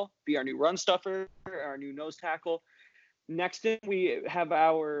the middle, be our new run stuffer, our new nose tackle. Next in, we have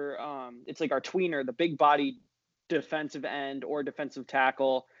our, it's like our tweener, the big body defensive end or defensive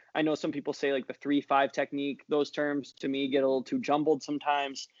tackle. I know some people say like the 3-5 technique. Those terms to me get a little too jumbled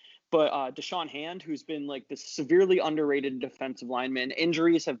sometimes. But Deshaun Hand, who's been like this severely underrated defensive lineman,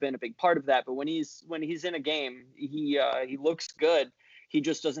 injuries have been a big part of that. But when he's in a game, he looks good. He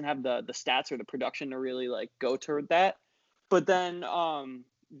just doesn't have the stats or the production to really like go toward that. But then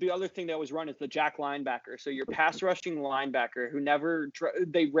the other thing that was run is the jack linebacker. So your pass rushing linebacker who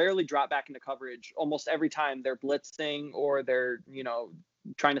they rarely drop back into coverage. Almost every time they're blitzing or they're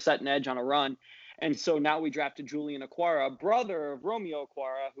trying to set an edge on a run. And so now we drafted Julian Okwara, brother of Romeo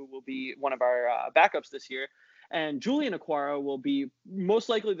Okwara, who will be one of our backups this year. And Julian Okwara will be most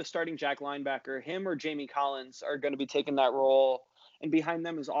likely the starting jack linebacker. Him or Jamie Collins are going to be taking that role. And behind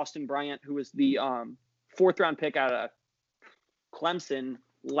them is Austin Bryant, who was the 4th-round pick out of Clemson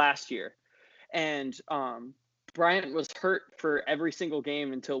last year. And Bryant was hurt for every single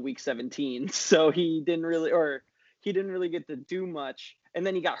game until week 17. So he didn't really get to do much. And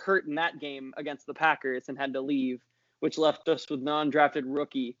then he got hurt in that game against the Packers and had to leave, which left us with non-drafted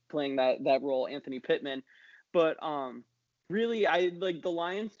rookie playing that role, Anthony Pittman. But really, I like the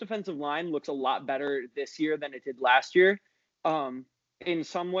Lions' defensive line looks a lot better this year than it did last year. In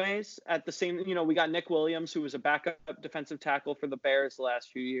some ways, at the same, we got Nick Williams, who was a backup defensive tackle for the Bears the last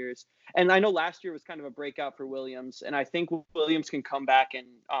few years. And I know last year was kind of a breakout for Williams. And I think Williams can come back and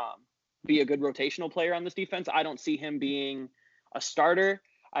be a good rotational player on this defense. I don't see him being a starter,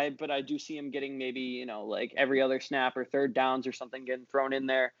 but I do see him getting maybe, like every other snap or third downs or something getting thrown in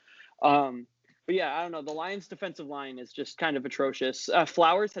there. But yeah, I don't know. The Lions defensive line is just kind of atrocious.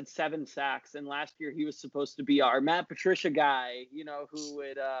 Flowers had 7 sacks, and last year he was supposed to be our Matt Patricia guy, who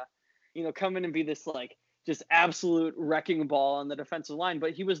would, come in and be this like just absolute wrecking ball on the defensive line.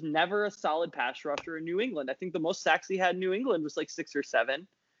 But he was never a solid pass rusher in New England. I think the most sacks he had in New England was like 6 or 7.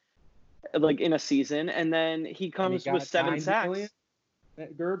 Like in a season, and then he comes with 7 sacks. Million?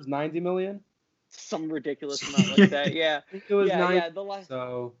 Gerbs, 90 million? Some ridiculous amount like that. Yeah. I think it was 90. Yeah,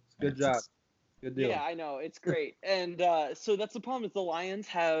 so good job. Good deal. Yeah, I know. It's great. And so that's the problem is the Lions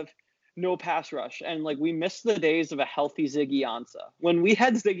have no pass rush. And like we miss the days of a healthy Ziggy Ansah. When we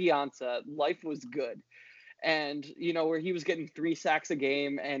had Ziggy Ansah, life was good. And, where he was getting 3 sacks a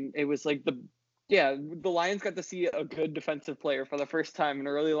game, and it was like the Lions got to see a good defensive player for the first time in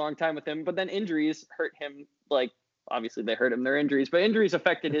a really long time with him. But then injuries hurt him. Like, obviously they hurt him, their injuries. But injuries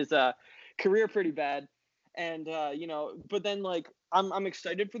affected his career pretty bad. And, but then, like, I'm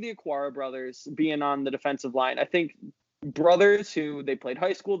excited for the Okwara brothers being on the defensive line. I think brothers who they played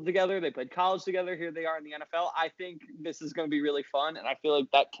high school together, they played college together. Here they are in the NFL. I think this is going to be really fun. And I feel like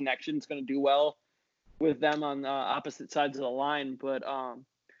that connection is going to do well with them on opposite sides of the line. But,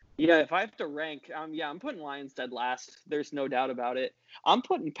 yeah, if I have to rank, I'm putting Lions dead last. There's no doubt about it. I'm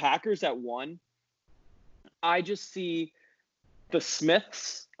putting Packers at 1. I just see the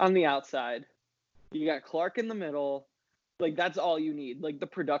Smiths on the outside. You got Clark in the middle. Like, that's all you need. Like, the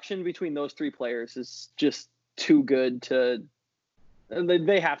production between those 3 players is just too good to –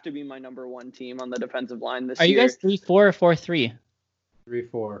 they have to be my number 1 team on the defensive line this year. Are you guys 3-4 or 4-3?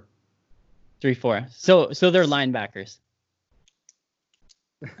 3-4. 3-4. So they're linebackers.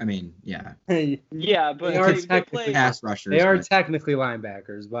 I mean, yeah. Yeah, but They are they technically play. Pass rushers. They are but technically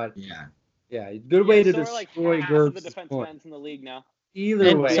linebackers, but yeah. yeah, good way to so are like destroy half of the Gerbs' defensive point. ends in the league now. Either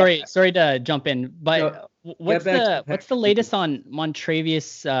And way, sorry to jump in, but No, what's get back to the latest on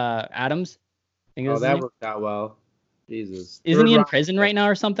Montravius Adams? I think oh, that's his that name. worked out well. Jesus. Isn't he in Third prison round right pick. now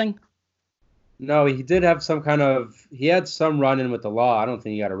or something? No, he did have some kind of. He had some run-in with the law. I don't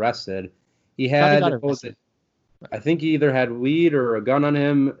think he got arrested. He Thought he had. got What was arrested. it? I think he either had weed or a gun on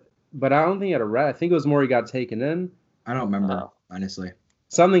him, but I don't think he had a rat. I think it was more he got taken in. I don't remember, Oh. honestly.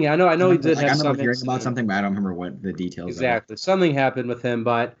 Something. I know he did I have remember some hearing about incident. something, but I don't remember what the details Exactly. Something happened with him,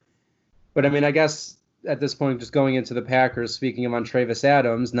 but I mean, I guess at this point, just going into the Packers, speaking of Montravius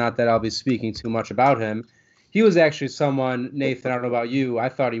Adams, not that I'll be speaking too much about him. He was actually someone, Nathan, I don't know about you, I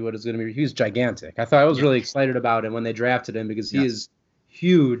thought he was going to be, he was gigantic. I was Yeah. really excited about him when they drafted him because he Yeah. is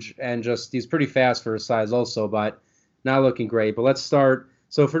huge and he's pretty fast for his size also, but not looking great. But let's start.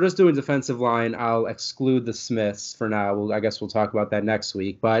 So if we're just doing defensive line, I'll exclude the Smiths for now. I guess we'll talk about that next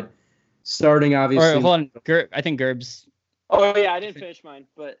week. But starting, obviously. Or hold on, I think Gerbs. Oh yeah, I didn't finish mine,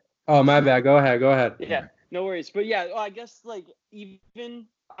 but Oh, my bad. Go ahead. yeah, no worries. But yeah, I guess like even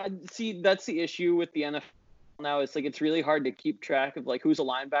I see that's the issue with the NFL now. It's like it's really hard to keep track of like who's a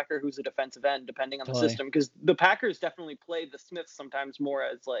linebacker, who's a defensive end, depending on the Totally. system. Because the Packers definitely play the Smiths sometimes more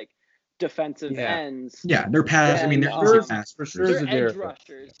as like defensive Yeah. ends. Yeah, they're pass. I mean, they're And, easier um, pass for rushers. sure. They're There's a edge difference.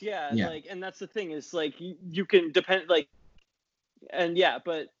 rushers. Yeah, Yeah. like, and that's the thing is like you can depend like, and yeah,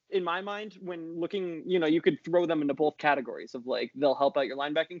 but in my mind, when looking, you could throw them into both categories of like they'll help out your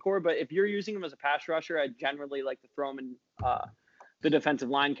linebacking core, but if you're using them as a pass rusher, I generally like to throw them in the defensive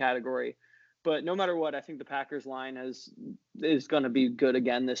line category. But no matter what, I think the Packers line is going to be good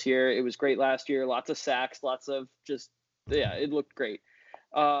again this year. It was great last year. Lots of sacks, lots of it looked great.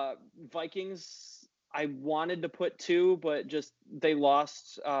 Vikings, I wanted to put 2, but just they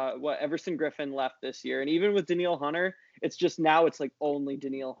lost. Everson Griffin left this year, and even with Danielle Hunter, it's just now it's like only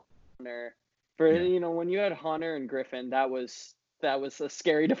Danielle Hunter. When you had Hunter and Griffin, that was a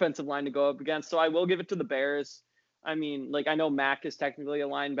scary defensive line to go up against. So I will give it to the Bears. I mean, like I know Mack is technically a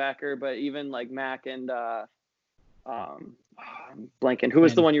linebacker, but even like Mack and I'm blanking. Who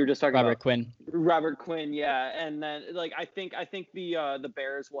was the one you were just talking Robert about? Quinn. Robert Quinn, yeah. And then like I think the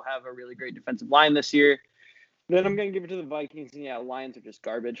Bears will have a really great defensive line this year. Then I'm gonna give it to the Vikings, and yeah, Lions are just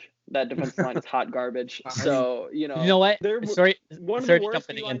garbage. That defensive line is hot garbage. So You know what? they're Sorry one of to the jump worst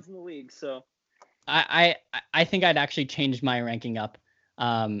in again. lines in the league. So I think I'd actually changed my ranking up.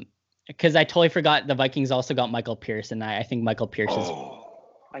 Because I totally forgot the Vikings also got Michael Pierce, and I think Michael Pierce is.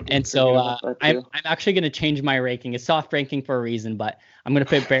 I did And so forget about that I'm too. actually going to change my ranking. It's soft ranking for a reason, but I'm going to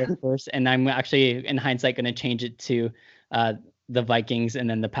put Bears first, and I'm actually, in hindsight, going to change it to the Vikings, and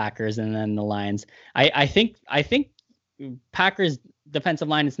then the Packers, and then the Lions. I think Packers defensive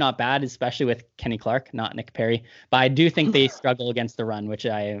line is not bad, especially with Kenny Clark, not Nick Perry. But I do think they struggle against the run, which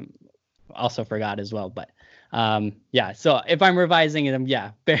I also forgot as well. But yeah, so if I'm revising them,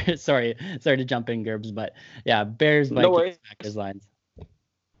 yeah, Bears. Sorry to jump in, Gerbs, but yeah, Bears, Vikings, No worries. Packers, Lions.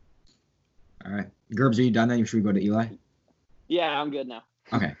 All right. Gerbs, are you done then? Should we go to Eli? Yeah, I'm good now.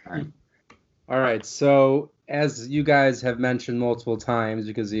 Okay. All right. All right. So, as you guys have mentioned multiple times,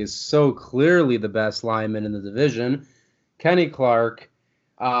 because he is so clearly the best lineman in the division, Kenny Clark,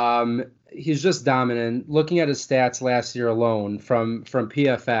 he's just dominant. Looking at his stats last year alone from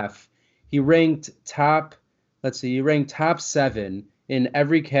PFF, he ranked top 7 in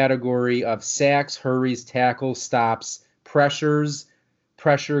every category of sacks, hurries, tackles, stops, pressures,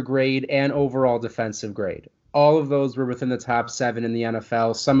 pressure grade, and overall defensive grade. All of those were within the top 7 in the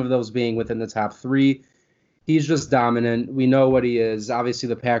NFL, some of those being within the top 3. He's just dominant. We know what he is. Obviously,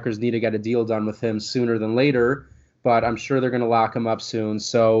 the Packers need to get a deal done with him sooner than later, but I'm sure they're going to lock him up soon.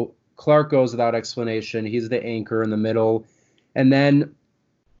 So Clark goes without explanation. He's the anchor in the middle. And then,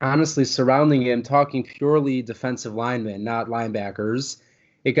 honestly, surrounding him, talking purely defensive linemen, not linebackers,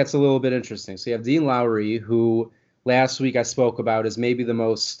 it gets a little bit interesting. So you have Dean Lowry, who last week I spoke about as maybe the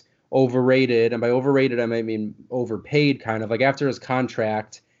most overrated, and by overrated I might mean overpaid, kind of. Like after his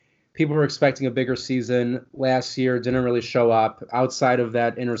contract, people were expecting a bigger season. Last year didn't really show up. Outside of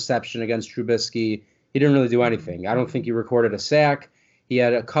that interception against Trubisky, he didn't really do anything. I don't think he recorded a sack. He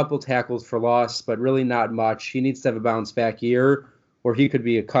had a couple tackles for loss, but really not much. He needs to have a bounce back year, or he could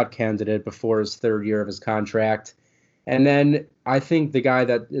be a cut candidate before his 3rd year of his contract. And then I think the guy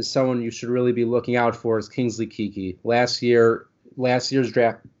that is someone you should really be looking out for is Kingsley Keke. Last year's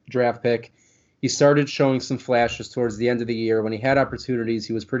draft pick, he started showing some flashes towards the end of the year. When he had opportunities,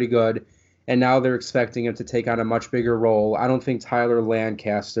 he was pretty good. And now they're expecting him to take on a much bigger role. I don't think Tyler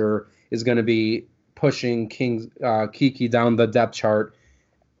Lancaster is going to be pushing Keke down the depth chart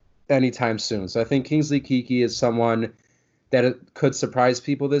anytime soon. So I think Kingsley Keke is someone that could surprise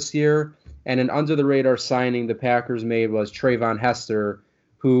people this year. And an under-the-radar signing the Packers made was Trayvon Hester,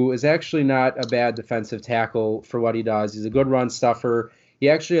 who is actually not a bad defensive tackle for what he does. He's a good run stuffer. He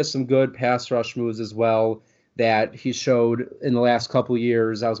actually has some good pass rush moves as well that he showed in the last couple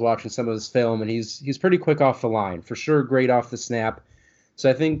years. I was watching some of his film, and he's pretty quick off the line. For sure, great off the snap. So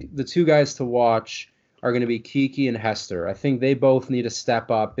I think the two guys to watch are going to be Keke and Hester. I think they both need to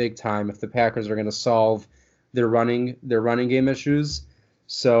step up big time if the Packers are going to solve their running game issues.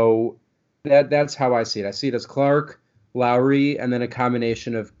 So that's how I see it. I see it as Clark, Lowry, and then a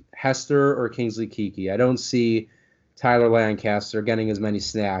combination of Hester or Kingsley Keke. I don't see Tyler Lancaster getting as many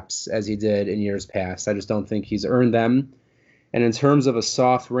snaps as he did in years past. I just don't think he's earned them. And in terms of a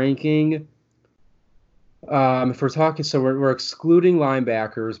soft ranking, if we're talking, so we're excluding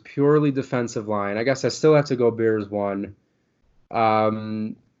linebackers, purely defensive line. I guess I still have to go Bears 1.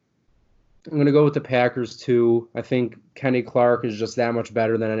 I'm going to go with the Packers 2. I think Kenny Clark is just that much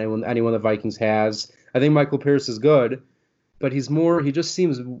better than anyone the Vikings has. I think Michael Pierce is good, but he just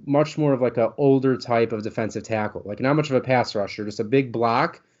seems much more of like an older type of defensive tackle. Like not much of a pass rusher, just a big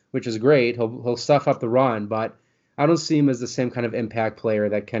block, which is great. He'll stuff up the run, but I don't see him as the same kind of impact player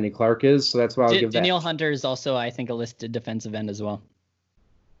that Kenny Clark is. So that's why I'll give that. Danielle Hunter is also, I think, a listed defensive end as well.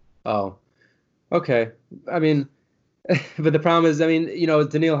 Oh, okay. I mean, but the problem is, I mean,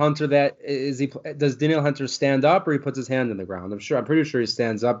 Danielle Hunter, does Danielle Hunter stand up or he puts his hand in the ground? I'm pretty sure he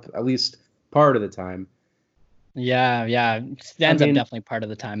stands up at least part of the time. Yeah. Stands up definitely part of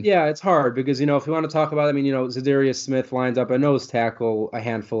the time. Yeah, it's hard because, if we want to talk about, Zadarius Smith lines up a nose tackle a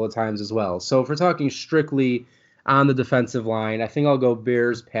handful of times as well. So if we're talking strictly on the defensive line, I think I'll go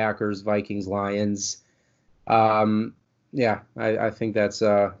Bears, Packers, Vikings, Lions. I think that's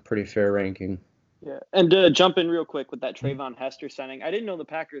a pretty fair ranking. Yeah, and to jump in real quick with that Trayvon Hester signing, I didn't know the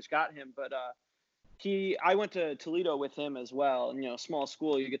Packers got him, but I went to Toledo with him as well. And, small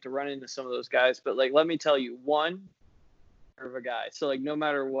school, you get to run into some of those guys. But, let me tell you, one of a guy. So, no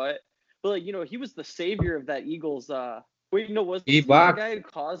matter what. But, he was the savior of that Eagles. Was he the guy who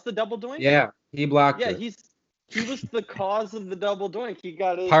caused the double doink? Yeah, he blocked it. He was the cause of the double doink. He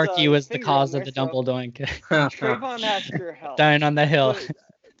got his Parkey was the cause of the double doink. Trayvon Hester helped. Dying on the hill.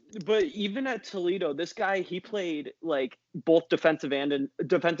 But even at Toledo, this guy, he played both defensive end and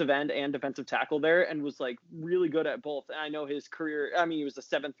defensive tackle there, and was really good at both. And I know his career. I mean, he was a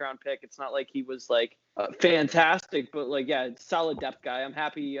 7th round pick. It's not like he was fantastic, but solid depth guy. I'm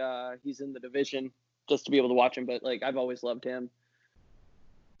happy he's in the division just to be able to watch him. But I've always loved him.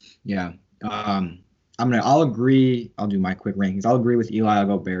 Yeah. I'll agree. I'll do my quick rankings. I'll agree with Eli. I'll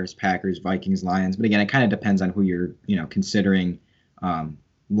go Bears, Packers, Vikings, Lions. But again, it kind of depends on who you're, considering.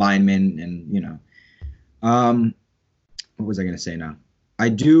 Linemen and what was I going to say now? I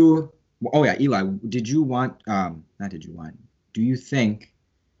do. Oh yeah, Eli, do you think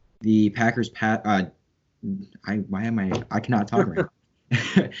the Packers I cannot talk right now.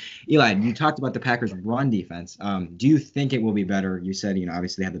 Eli, you talked about the Packers run defense. Do you think it will be better? You said,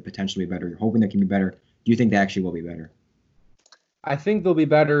 obviously they have the potential to be better. You're hoping they can be better. Do you think they actually will be better? I think they'll be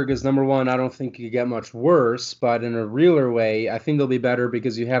better because, number one, I don't think you get much worse, but in a realer way, I think they'll be better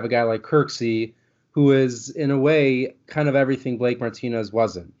because you have a guy like Kirksey, who is, in a way, kind of everything Blake Martinez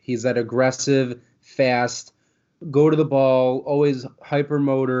wasn't. He's that aggressive, fast, go to the ball, always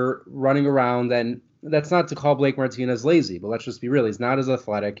hypermotor, running around, and that's not to call Blake Martinez lazy, but let's just be real. He's not as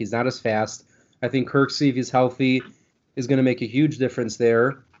athletic. He's not as fast. I think Kirksey, if he's healthy, is going to make a huge difference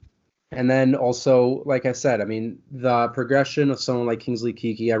there. And then also, like I said, the progression of someone like Kingsley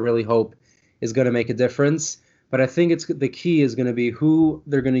Keke, I really hope is going to make a difference. But I think the key is going to be who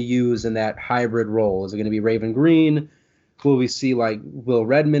they're going to use in that hybrid role. Is it going to be Raven Green? Will we see Will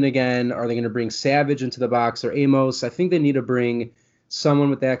Redmond again? Are they going to bring Savage into the box or Amos? I think they need to bring someone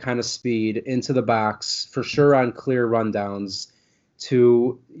with that kind of speed into the box for sure on clear rundowns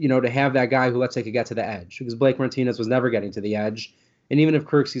to have that guy who lets they could get to the edge, because Blake Martinez was never getting to the edge. And even if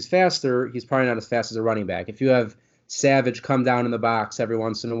Kirksey's faster, he's probably not as fast as a running back. If you have Savage come down in the box every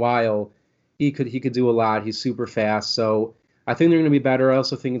once in a while, he could do a lot. He's super fast. So I think they're going to be better. I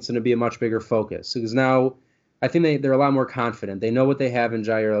also think it's going to be a much bigger focus because now I think they're a lot more confident. They know what they have in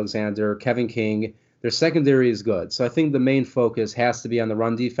Jair Alexander, Kevin King. Their secondary is good. So I think the main focus has to be on the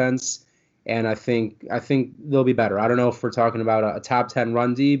run defense, and I think they'll be better. I don't know if we're talking about a top 10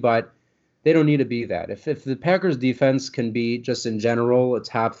 run D, but they don't need to be that. If the Packers defense can be just in general a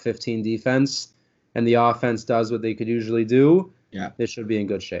top 15 defense and the offense does what they could usually do, they should be in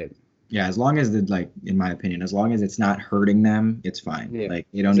good shape. Yeah, as long as in my opinion, as long as it's not hurting them, it's fine. Yeah,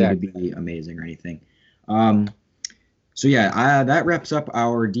 you don't need to be amazing or anything. So yeah, that wraps up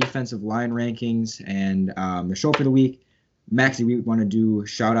our defensive line rankings and the show for the week. Maxie, we want to do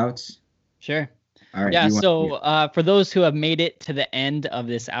shout outs. Sure. All right. Yeah. So for those who have made it to the end of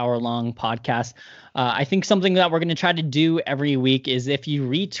this hour-long podcast, I think something that we're going to try to do every week is if you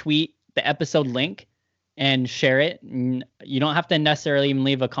retweet the episode link and share it, you don't have to necessarily even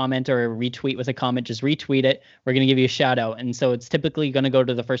leave a comment or retweet with a comment, just retweet it. We're going to give you a shout out. And so it's typically going to go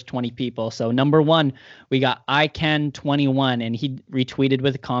to the first 20 people. So number 1, we got iCan21, and he retweeted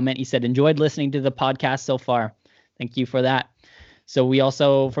with a comment. He said, enjoyed listening to the podcast so far. Thank you for that. So we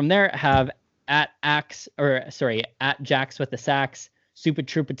also from there have at Jax with the Sax, Super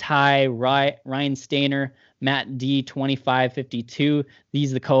Trooper Ty, Ryan Stainer, Matt D2552.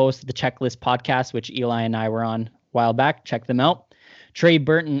 These are the co-hosts of the Checklist podcast, which Eli and I were on a while back. Check them out. Trey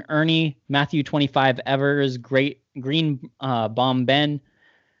Burton, Ernie, Matthew 25 Evers, Green Bomb Ben,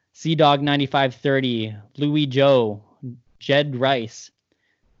 Sea Dog 9530, Louis Joe, Jed Rice,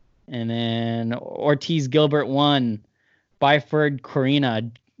 and then Ortiz Gilbert 1, Byford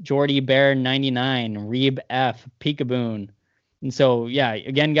Corina, Jordy Bear 99, Reeb F, Peekaboon. And so, yeah,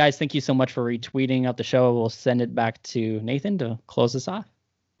 again, guys, thank you so much for retweeting out the show. We'll send it back to Nathan to close us off.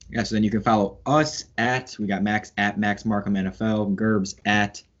 Yeah, so then you can follow us we got Max at Max Markham NFL, Gerbs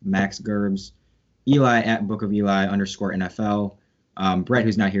at Max Gerbs, Eli at Book of Eli _NFL, Brett,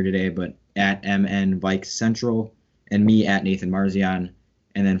 who's not here today, but at MN Vikes Central, and me at Nathan Marzian.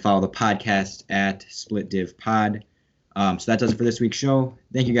 And then follow the podcast at Split Div Pod. So that does it for this week's show.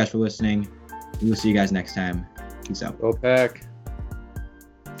 Thank you guys for listening. We will see you guys next time. Peace out. Go Pack.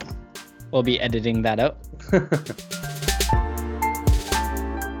 We'll be editing that out.